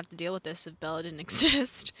wouldn't have to deal with this if Bella didn't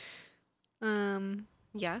exist.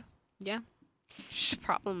 Yeah. Yeah. She's a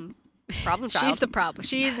problem child. She's the problem.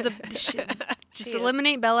 Just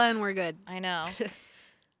eliminate Bella and we're good. I know.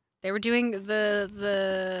 They were doing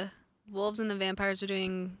the wolves and the vampires were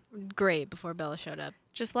doing great before Bella showed up.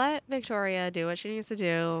 Just let Victoria do what she needs to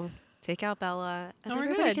do. Take out Bella. And we're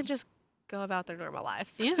everybody good. can just go about their normal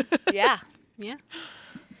lives. Yeah. Yeah. Yeah.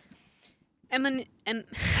 And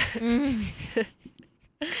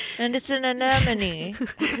And it's an anemone.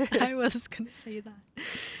 I was going to say that.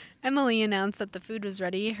 Emily announced that the food was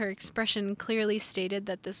ready. Her expression clearly stated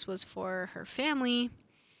that this was for her family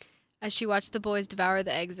as she watched the boys devour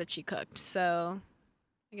the eggs that she cooked. So,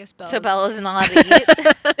 I guess Bella's not allowed to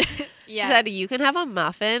eat. She said, you can have a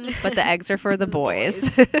muffin, but the eggs are for the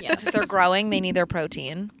boys. Yes. They're growing. They need their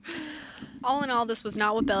protein. All in all, this was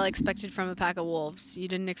not what Bella expected from a pack of wolves. You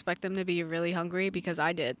didn't expect them to be really hungry because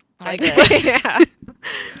I did. I did. Yeah.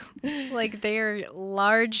 Like, they are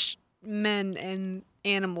large men and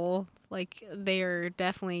animal. Like, they are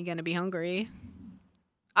definitely going to be hungry.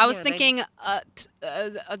 I was thinking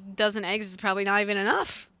a dozen eggs is probably not even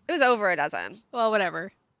enough. It was over a dozen. Well,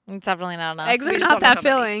 whatever. It's definitely not enough. Eggs We are just not don't know that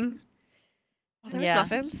how many. filling. Well, there was Yeah.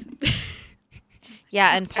 muffins.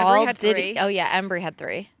 Yeah, and Paul had did. 3. Oh yeah, Embry had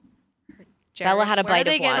 3. Jared, Bella had a Where are bite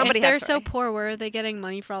they of getting? one. Somebody If they're had so 3. poor, where are they getting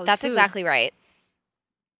money for all this That's food? exactly right.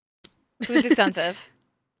 Food's expensive.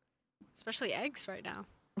 Especially eggs right now.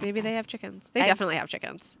 Maybe they have chickens. They Eggs. definitely have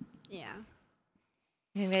chickens. Yeah.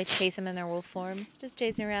 Maybe they chase them in their wolf forms, just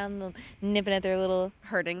chasing around, nipping at their little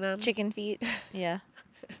Hurting them. chicken feet. Yeah.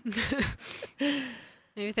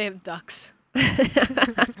 Maybe they have ducks.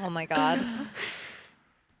 Oh my God.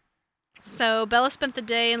 So Bella spent the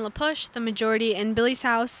day in La Push, the majority in Billy's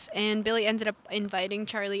house, and Billy ended up inviting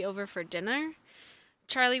Charlie over for dinner.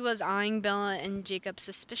 Charlie was eyeing Bella and Jacob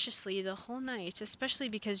suspiciously the whole night, especially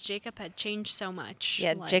because Jacob had changed so much.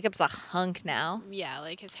 Yeah, Like, Jacob's a hunk now. Yeah,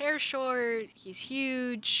 like his hair's short, he's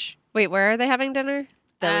huge. Wait, where are they having dinner?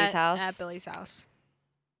 Billy's house. At Billy's house.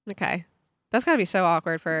 Okay. That's got to be so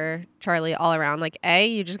awkward for Charlie all around. Like, A,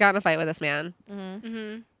 you just got in a fight with this man. Mm-hmm.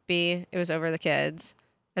 Mm-hmm. B, it was over the kids.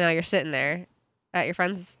 And now you're sitting there at your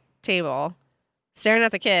friend's table, staring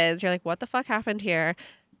at the kids. You're like, what the fuck happened here?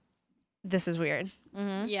 This is weird.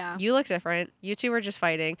 Mm-hmm. Yeah. You look different. You two were just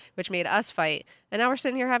fighting, which made us fight. And now we're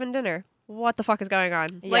sitting here having dinner. What the fuck is going on?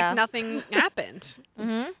 Yeah. Like nothing happened.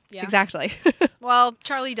 Mm-hmm. Yeah. Exactly. Well,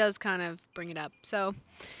 Charlie does kind of bring it up. So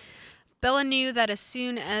Bella knew that as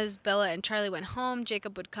soon as Bella and Charlie went home,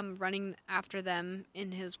 Jacob would come running after them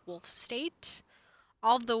in his wolf state.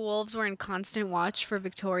 All of the wolves were in constant watch for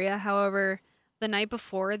Victoria. However, the night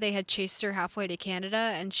before, they had chased her halfway to Canada,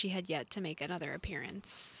 and she had yet to make another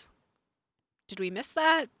appearance. Did we miss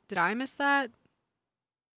that? Did I miss that?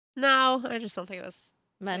 No, I just don't think it was.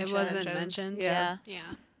 Mentioned. It wasn't mentioned. Yeah.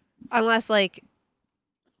 Yeah. Unless, like,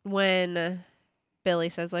 when Billy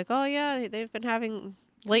says, like, oh, yeah, they've been having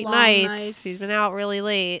late Long nights. nights. She's been out really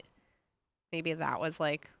late. Maybe that was,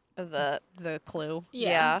 like, The the clue,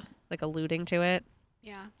 yeah. like, alluding to it.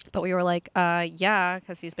 Yeah. But we were like, yeah,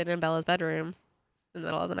 because he's been in Bella's bedroom in the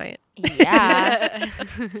middle of the night. Yeah.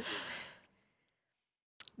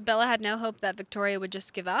 Bella had no hope that Victoria would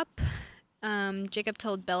just give up. Jacob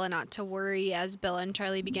told Bella not to worry as Bella and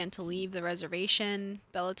Charlie began to leave the reservation.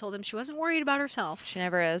 Bella told him she wasn't worried about herself. She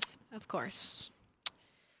never is. Of course.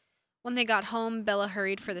 When they got home, Bella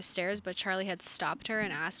hurried for the stairs, but Charlie had stopped her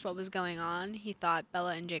and asked what was going on. He thought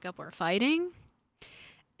Bella and Jacob were fighting.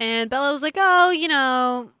 And Bella was like, oh, you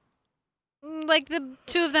know, like the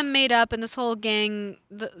two of them made up and this whole gang,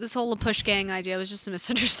 this whole La Push gang idea was just a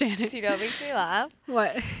misunderstanding. Do you know what makes me laugh?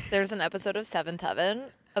 What? There's an episode of Seventh Heaven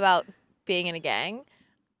about being in a gang.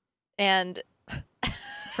 And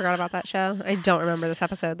Forgot about that show. I don't remember this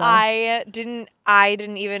episode, though. I didn't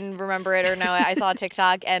even remember it or know it. I saw a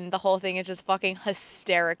TikTok and the whole thing is just fucking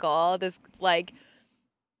hysterical. This like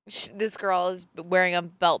this girl is wearing a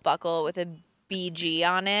belt buckle with a BG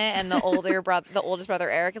on it, and the oldest brother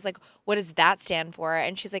Eric is like, "What does that stand for?"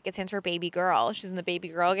 And she's like, "It stands for baby girl." She's in the baby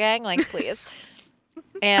girl gang. Like, please.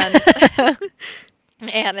 And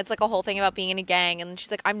And it's like a whole thing about being in a gang. And she's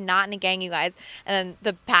like, I'm not in a gang, you guys. And then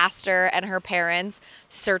the pastor and her parents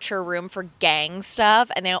search her room for gang stuff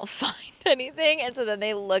and they don't find anything. And so then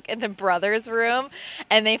they look in the brother's room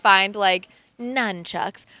and they find like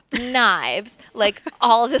nunchucks, knives, like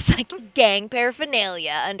all of this like gang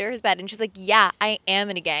paraphernalia under his bed. And she's like, yeah, I am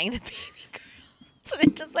in a gang. The baby girls.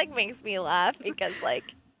 And it just like makes me laugh because like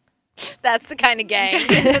that's the kind of gang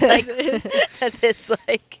it's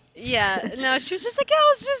like. Yeah, no, she was just like, yeah, it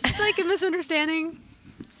was just like a misunderstanding.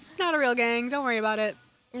 It's not a real gang. Don't worry about it.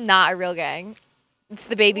 Not a real gang. It's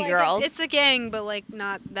the baby girls. It's a gang, but like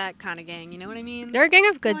not that kind of gang. You know what I mean? They're a gang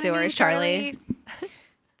of good You know what I mean, doers, Charlie.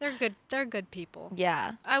 They're good. They're good people.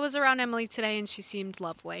 Yeah. I was around Emily today, and she seemed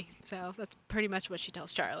lovely. So that's pretty much what she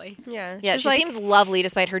tells Charlie. Yeah. Yeah, she seems lovely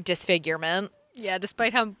despite her disfigurement. Yeah,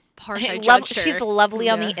 despite how harsh I judged her. She's lovely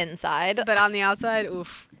on the inside. But on the outside,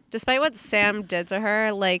 oof. Despite what Sam did to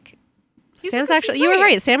her, like, He's Sam's a good- actually, he's you were right.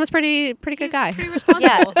 right. Sam was pretty good He's guy. pretty responsible.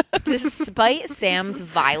 Yeah, despite Sam's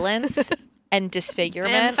violence and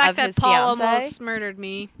disfigurement And the fact of that his Paul fiance. almost murdered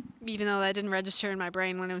me, even though that didn't register in my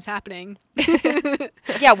brain when it was happening.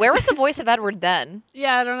 Yeah, where was the voice of Edward then?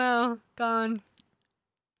 Yeah, I don't know. Gone.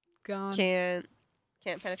 Can't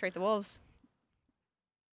penetrate the wolves.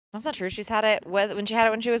 That's not true. She's had it when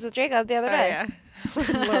she was with Jacob the other Oh, day. yeah.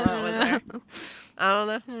 Laura was there. I don't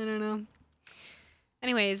know. I don't know.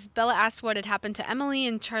 Anyways, Bella asked what had happened to Emily,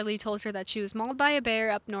 and Charlie told her that she was mauled by a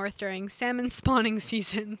bear up north during salmon spawning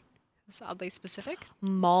season. That's oddly specific.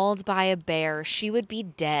 Mauled by a bear. She would be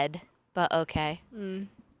dead, but okay. Mm.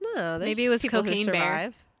 No, Maybe it was people who Cocaine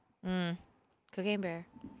Bear. survive. Cocaine bear.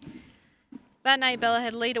 That night, Bella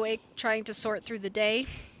had laid awake trying to sort through the day.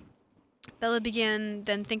 Bella began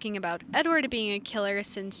then thinking about Edward being a killer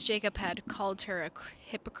since Jacob had called her a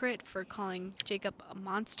hypocrite for calling Jacob a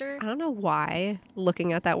monster. I don't know why,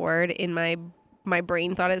 looking at that word, in my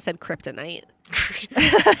brain thought it said kryptonite.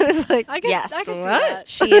 I was like, I could see what? that.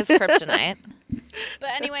 She is kryptonite. But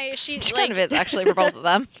anyway, She she's kind of is actually for both of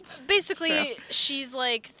them. basically, she's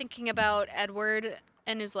like thinking about Edward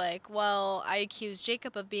and is like, well, I accuse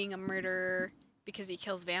Jacob of being a murderer because he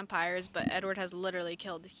kills vampires, but Edward has literally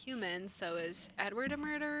killed humans, so is Edward a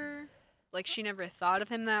murderer? Like, she never thought of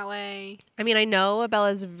him that way. I mean, I know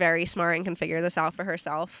Bella's very smart and can figure this out for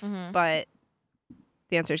herself, but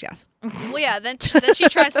the answer is yes. Well, yeah, then she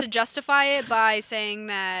tries to justify it by saying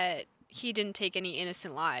that he didn't take any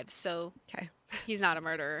innocent lives, so Okay. he's not a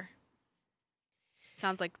murderer.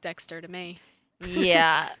 Sounds like Dexter to me.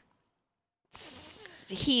 Yeah.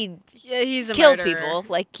 He Yeah, he's a kills murderer. people.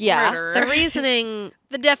 Like, yeah. Murderer. The reasoning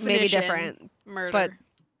The definition. may be different, Murder. but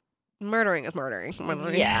murdering is murdering.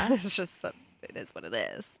 Yeah. It's just that it is what it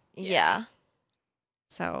is. Yeah.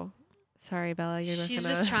 So, sorry, Bella, you're not she's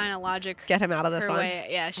gonna just trying to logic get him out of this her one. way.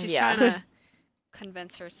 Yeah, she's Yeah. trying to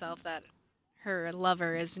convince herself that her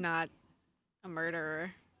lover is not a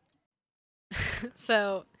murderer.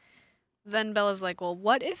 So then Bella's like, well,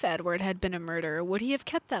 what if Edward had been a murderer? Would he have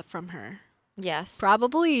kept that from her? Yes.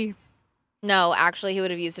 Probably. No, actually, he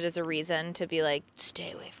would have used it as a reason to be like,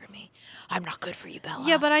 stay away from me. I'm not good for you, Bella.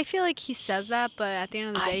 Yeah, but I feel like he says that, but at the end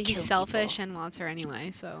of the I day, kill he's selfish people. and wants her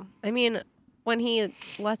anyway, so. I mean, when he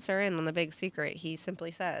lets her in on the big secret, he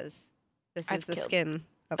simply says, "This is I've the killed skin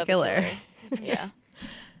of Of a a killer," Yeah.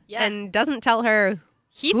 Yeah. and doesn't tell her.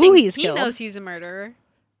 he who he's he killed. knows he's a murderer.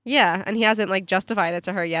 Yeah, and he hasn't like justified it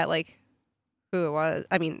to her yet, like who it was.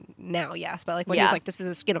 I mean, now yes, but like when Yeah. he's like, "This is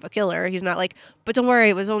the skin of a killer," he's not like, "But don't worry,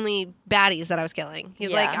 it was only baddies that I was killing."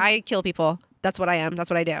 He's like, Yeah. "I kill people. That's what I am. That's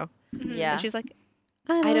what I do." Yeah. And she's like,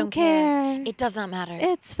 "I don't care. It does not matter.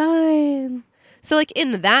 It's fine." So like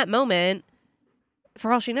in that moment,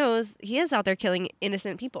 for all she knows, he is out there killing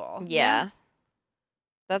innocent people. Yeah.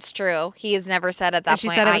 That's true. He has never said at that And she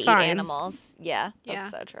point, said it I was eat fine. animals. Yeah. Yeah.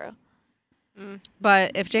 That's so true.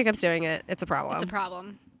 But if Jacob's doing it, it's a problem. It's a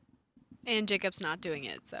problem. And Jacob's not doing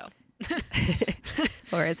it, so.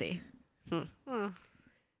 Or is he? Hmm.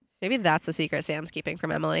 Maybe that's the secret Sam's keeping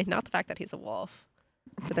from Emily, not the fact that he's a wolf.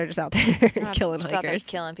 But they're just out there killing Just out there hikers.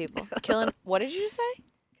 killing people. What did you say?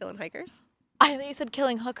 Killing hikers? I thought you said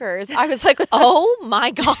killing hookers. I was like, oh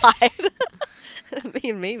my God. I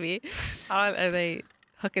mean, maybe. Are they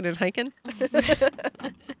hooking and hiking?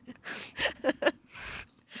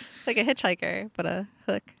 Like a hitchhiker, but a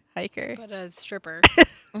hook hiker. But a stripper.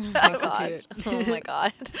 Oh my God. Prostitute. Oh my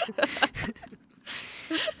God.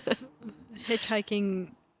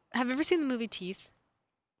 Hitchhiking. Have you ever seen the movie Teeth?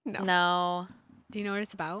 No. Do you know what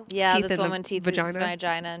it's about? Yeah, Teeth this in the woman teeth vagina? is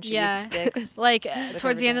vagina and she Yeah. eats sticks. Like, her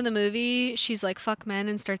towards the end vagina. of the movie, she's like, fuck men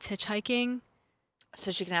and starts hitchhiking.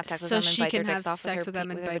 So she can have sex with So them and she bite can their have dicks off sex with them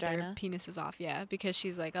with and her bite their vagina? penises off. Yeah, because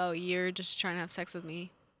she's like, oh, you're just trying to have sex with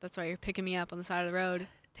me. That's why you're picking me up on the side of the road.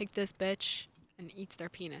 Take this, bitch, and eats their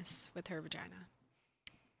penis with her vagina.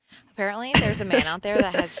 Apparently, there's a man out there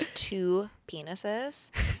that has 2 penises,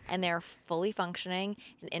 and they're fully functioning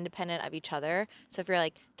and independent of each other. So if you're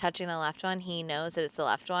like touching the left one, he knows that it's the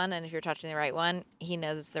left one, and if you're touching the right one, he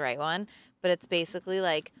knows it's the right one. But it's basically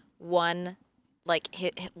like one, like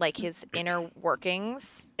his inner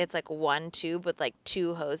workings. It's like one tube with like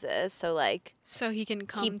 2 hoses. So like So he can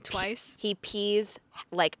come twice? he pees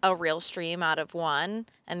like a real stream out of one,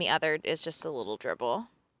 and the other is just a little dribble.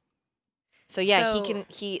 So yeah,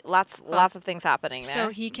 he lots of things happening there. So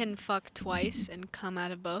he can fuck twice and come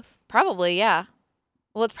out of both? Probably, yeah.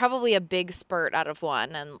 Well, it's probably a big spurt out of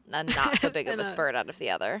one and not so big of a spurt out of the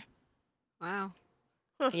other. Wow.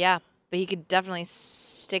 Yeah, but he could definitely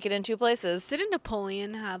stick it in 2 places. Didn't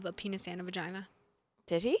Napoleon have a penis and a vagina?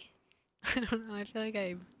 Did he? I don't know. I feel like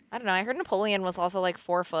I don't know. I heard Napoleon was also like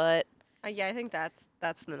 4 foot. Yeah, I think that's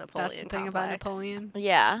the Napoleon. That's the thing about Napoleon.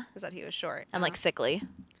 Yeah. Is that he was short and like sickly.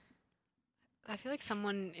 I feel like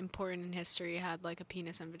someone important in history had like a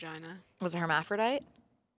penis and vagina. Was a hermaphrodite?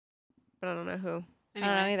 But I don't know who. Anyway,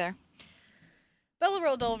 I don't know either. Bella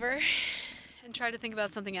rolled over and tried to think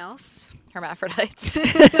about something else. Hermaphrodites.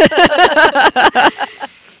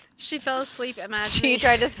 She fell asleep imagining. She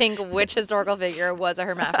tried to think which historical figure was a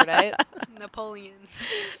hermaphrodite. Napoleon.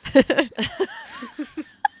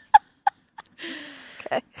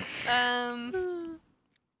 Okay.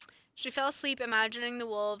 She fell asleep imagining the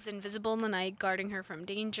wolves invisible in the night guarding her from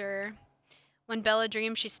danger. When Bella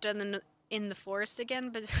dreamed, she stood in the forest again,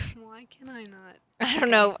 but why can I not? I don't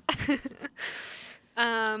know.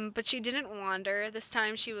 But she didn't wander. This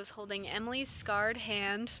time she was holding Emily's scarred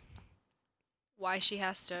hand. Why she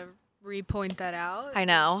has to repoint that out. I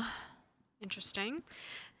know. Interesting.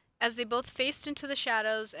 As they both faced into the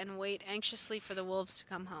shadows and wait anxiously for the wolves to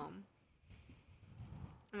come home.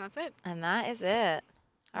 And that's it. And that is it.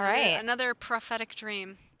 All right. Another prophetic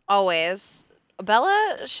dream. Always.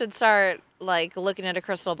 Bella should start like looking into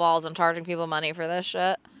crystal balls and charging people money for this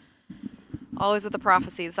shit. Always with the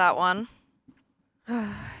prophecies, that one.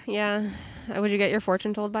 Yeah. Would you get your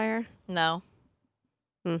fortune told by her? No.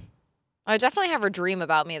 I definitely have her dream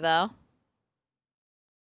about me, though.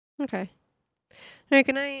 Okay. All right,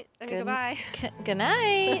 good night. Goodbye. Good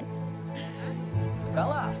night.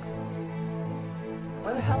 Bella!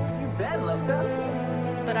 Where the hell have you been,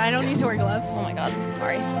 Lifta? But I don't need to wear gloves. Oh my god,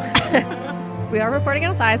 sorry. We are recording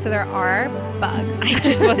outside, so there are bugs. I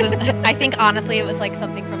just wasn't. I think honestly, it was like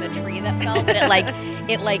something from a tree that fell, but it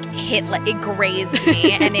grazed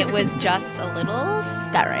me, and it was just a little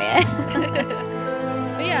scary.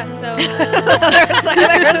 But yeah, so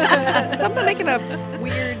there was something making a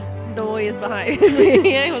weird noise behind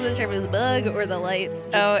me. I wasn't sure if it was a bug or the lights.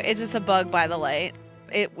 It's just a bug by the light.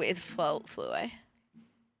 It flew away.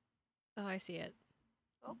 Oh, I see it.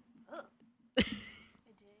 So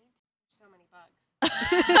many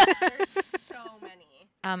bugs. There's so many.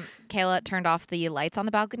 Kayla turned off the lights on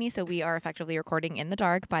the balcony, so we are effectively recording in the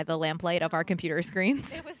dark by the lamplight of our computer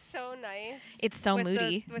screens. It was so nice. It's so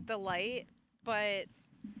moody. With the light, but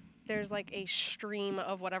there's like a stream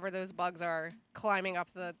of whatever those bugs are climbing up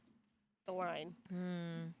the line.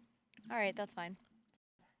 All right, that's fine.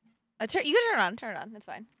 You can turn it on. It's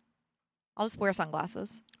fine. I'll just wear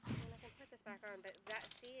sunglasses. I can put this back on, but that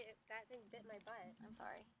thing bit my butt. I'm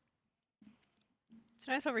sorry. It's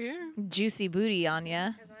nice over here. Juicy booty on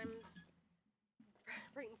ya. Because I'm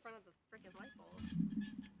right in front of the freaking light bulbs.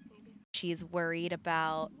 Maybe. She's worried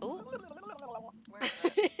about. Oh, Where is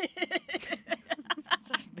it?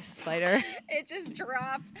 the spider. It just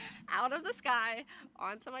dropped out of the sky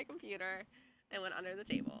onto my computer and went under the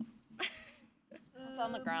table. It's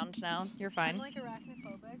on the ground now. You're fine. I'm like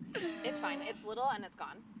arachnophobic. So. It's fine. It's little and it's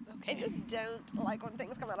gone. I just don't like when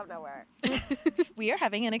things come out of nowhere. We are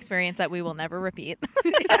having an experience that we will never repeat.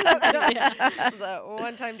 It's a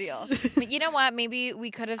one-time deal. But you know what? Maybe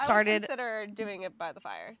we could have started. I would consider doing it by the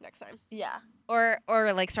fire next time. Yeah. Or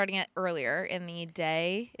like starting it earlier in the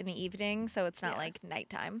day, in the evening, so it's not like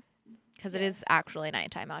nighttime. Because it is actually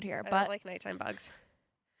nighttime out here. I But don't like nighttime bugs.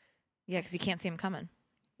 yeah, because you can't see them coming.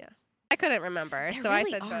 Yeah. I couldn't remember, There so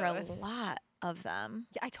really I said are both. a lot of them.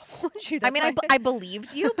 Yeah, I told you. I mean, I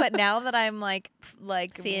believed you, but now that I'm like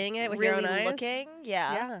seeing it with really your own eyes? looking,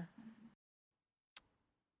 yeah. Yeah.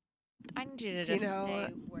 I need you to Do you just know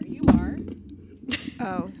stay where you are?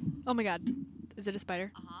 Oh. Oh my god. Is it a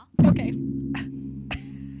spider? Okay.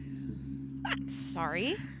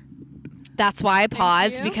 Sorry. That's why I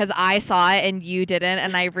paused, you. because I saw it and you didn't,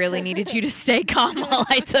 and I really needed you to stay calm while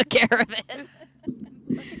I took care of it.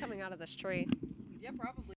 this tree. Yeah,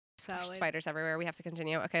 probably. There's spiders everywhere. We have to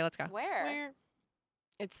continue. Okay, let's go. Where?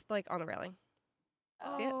 It's like on the railing.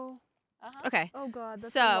 Oh. See it? Uh-huh. Okay. Oh god,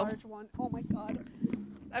 that's So- a large one. Oh my god.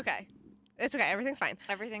 Okay. It's okay. Everything's fine.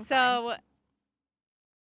 Everything's So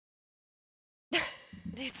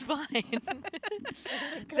it's fine.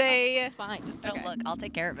 It's fine. Just don't Okay. look. I'll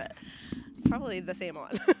take care of it. it's probably the same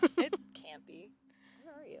one. It can't be.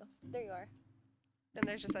 Where are you? There you are. And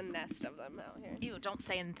there's just a nest of them out here. Ew, don't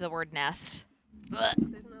say the word nest. There's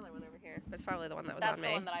another one over here, but it's probably the one that was That's on the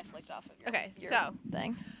me. one that I flicked off of your, Okay, your so-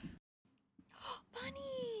 thing.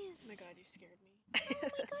 Bunnies! Oh my god, you scared me. Oh my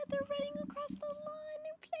god, they're running across the lawn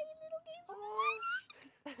and playing little games on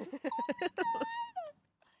the sidewalk.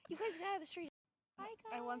 You guys get out of the street. Hi,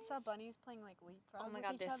 guys. I once saw bunnies playing like leapfrog. Oh my with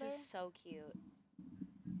god, each this other. is so cute.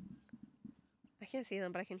 I can't see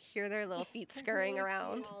them, but I can hear their little feet scurrying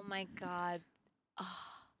around. Oh my god. Oh,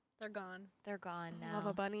 They're gone. they're gone now. Love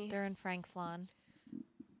a bunny. They're in Frank's lawn.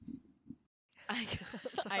 I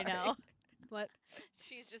I know. What?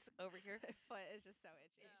 She's just over here. My foot is just so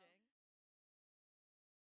itchy.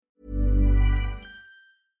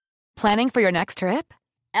 Planning for your next trip?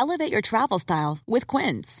 Elevate your travel style with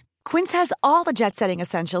Quince. Quince has all the jet-setting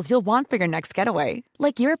essentials you'll want for your next getaway,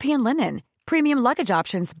 like European linen, premium luggage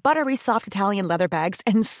options, buttery soft Italian leather bags,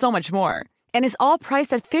 and so much more. And is all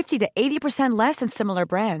priced at 50 to 80% less than similar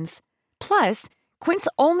brands. Plus, Quince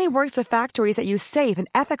only works with factories that use safe and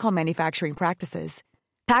ethical manufacturing practices.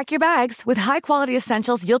 Pack your bags with high-quality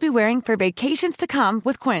essentials you'll be wearing for vacations to come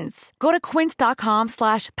with Quince. Go to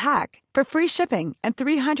quince.com/pack for free shipping and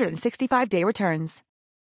 365-day returns.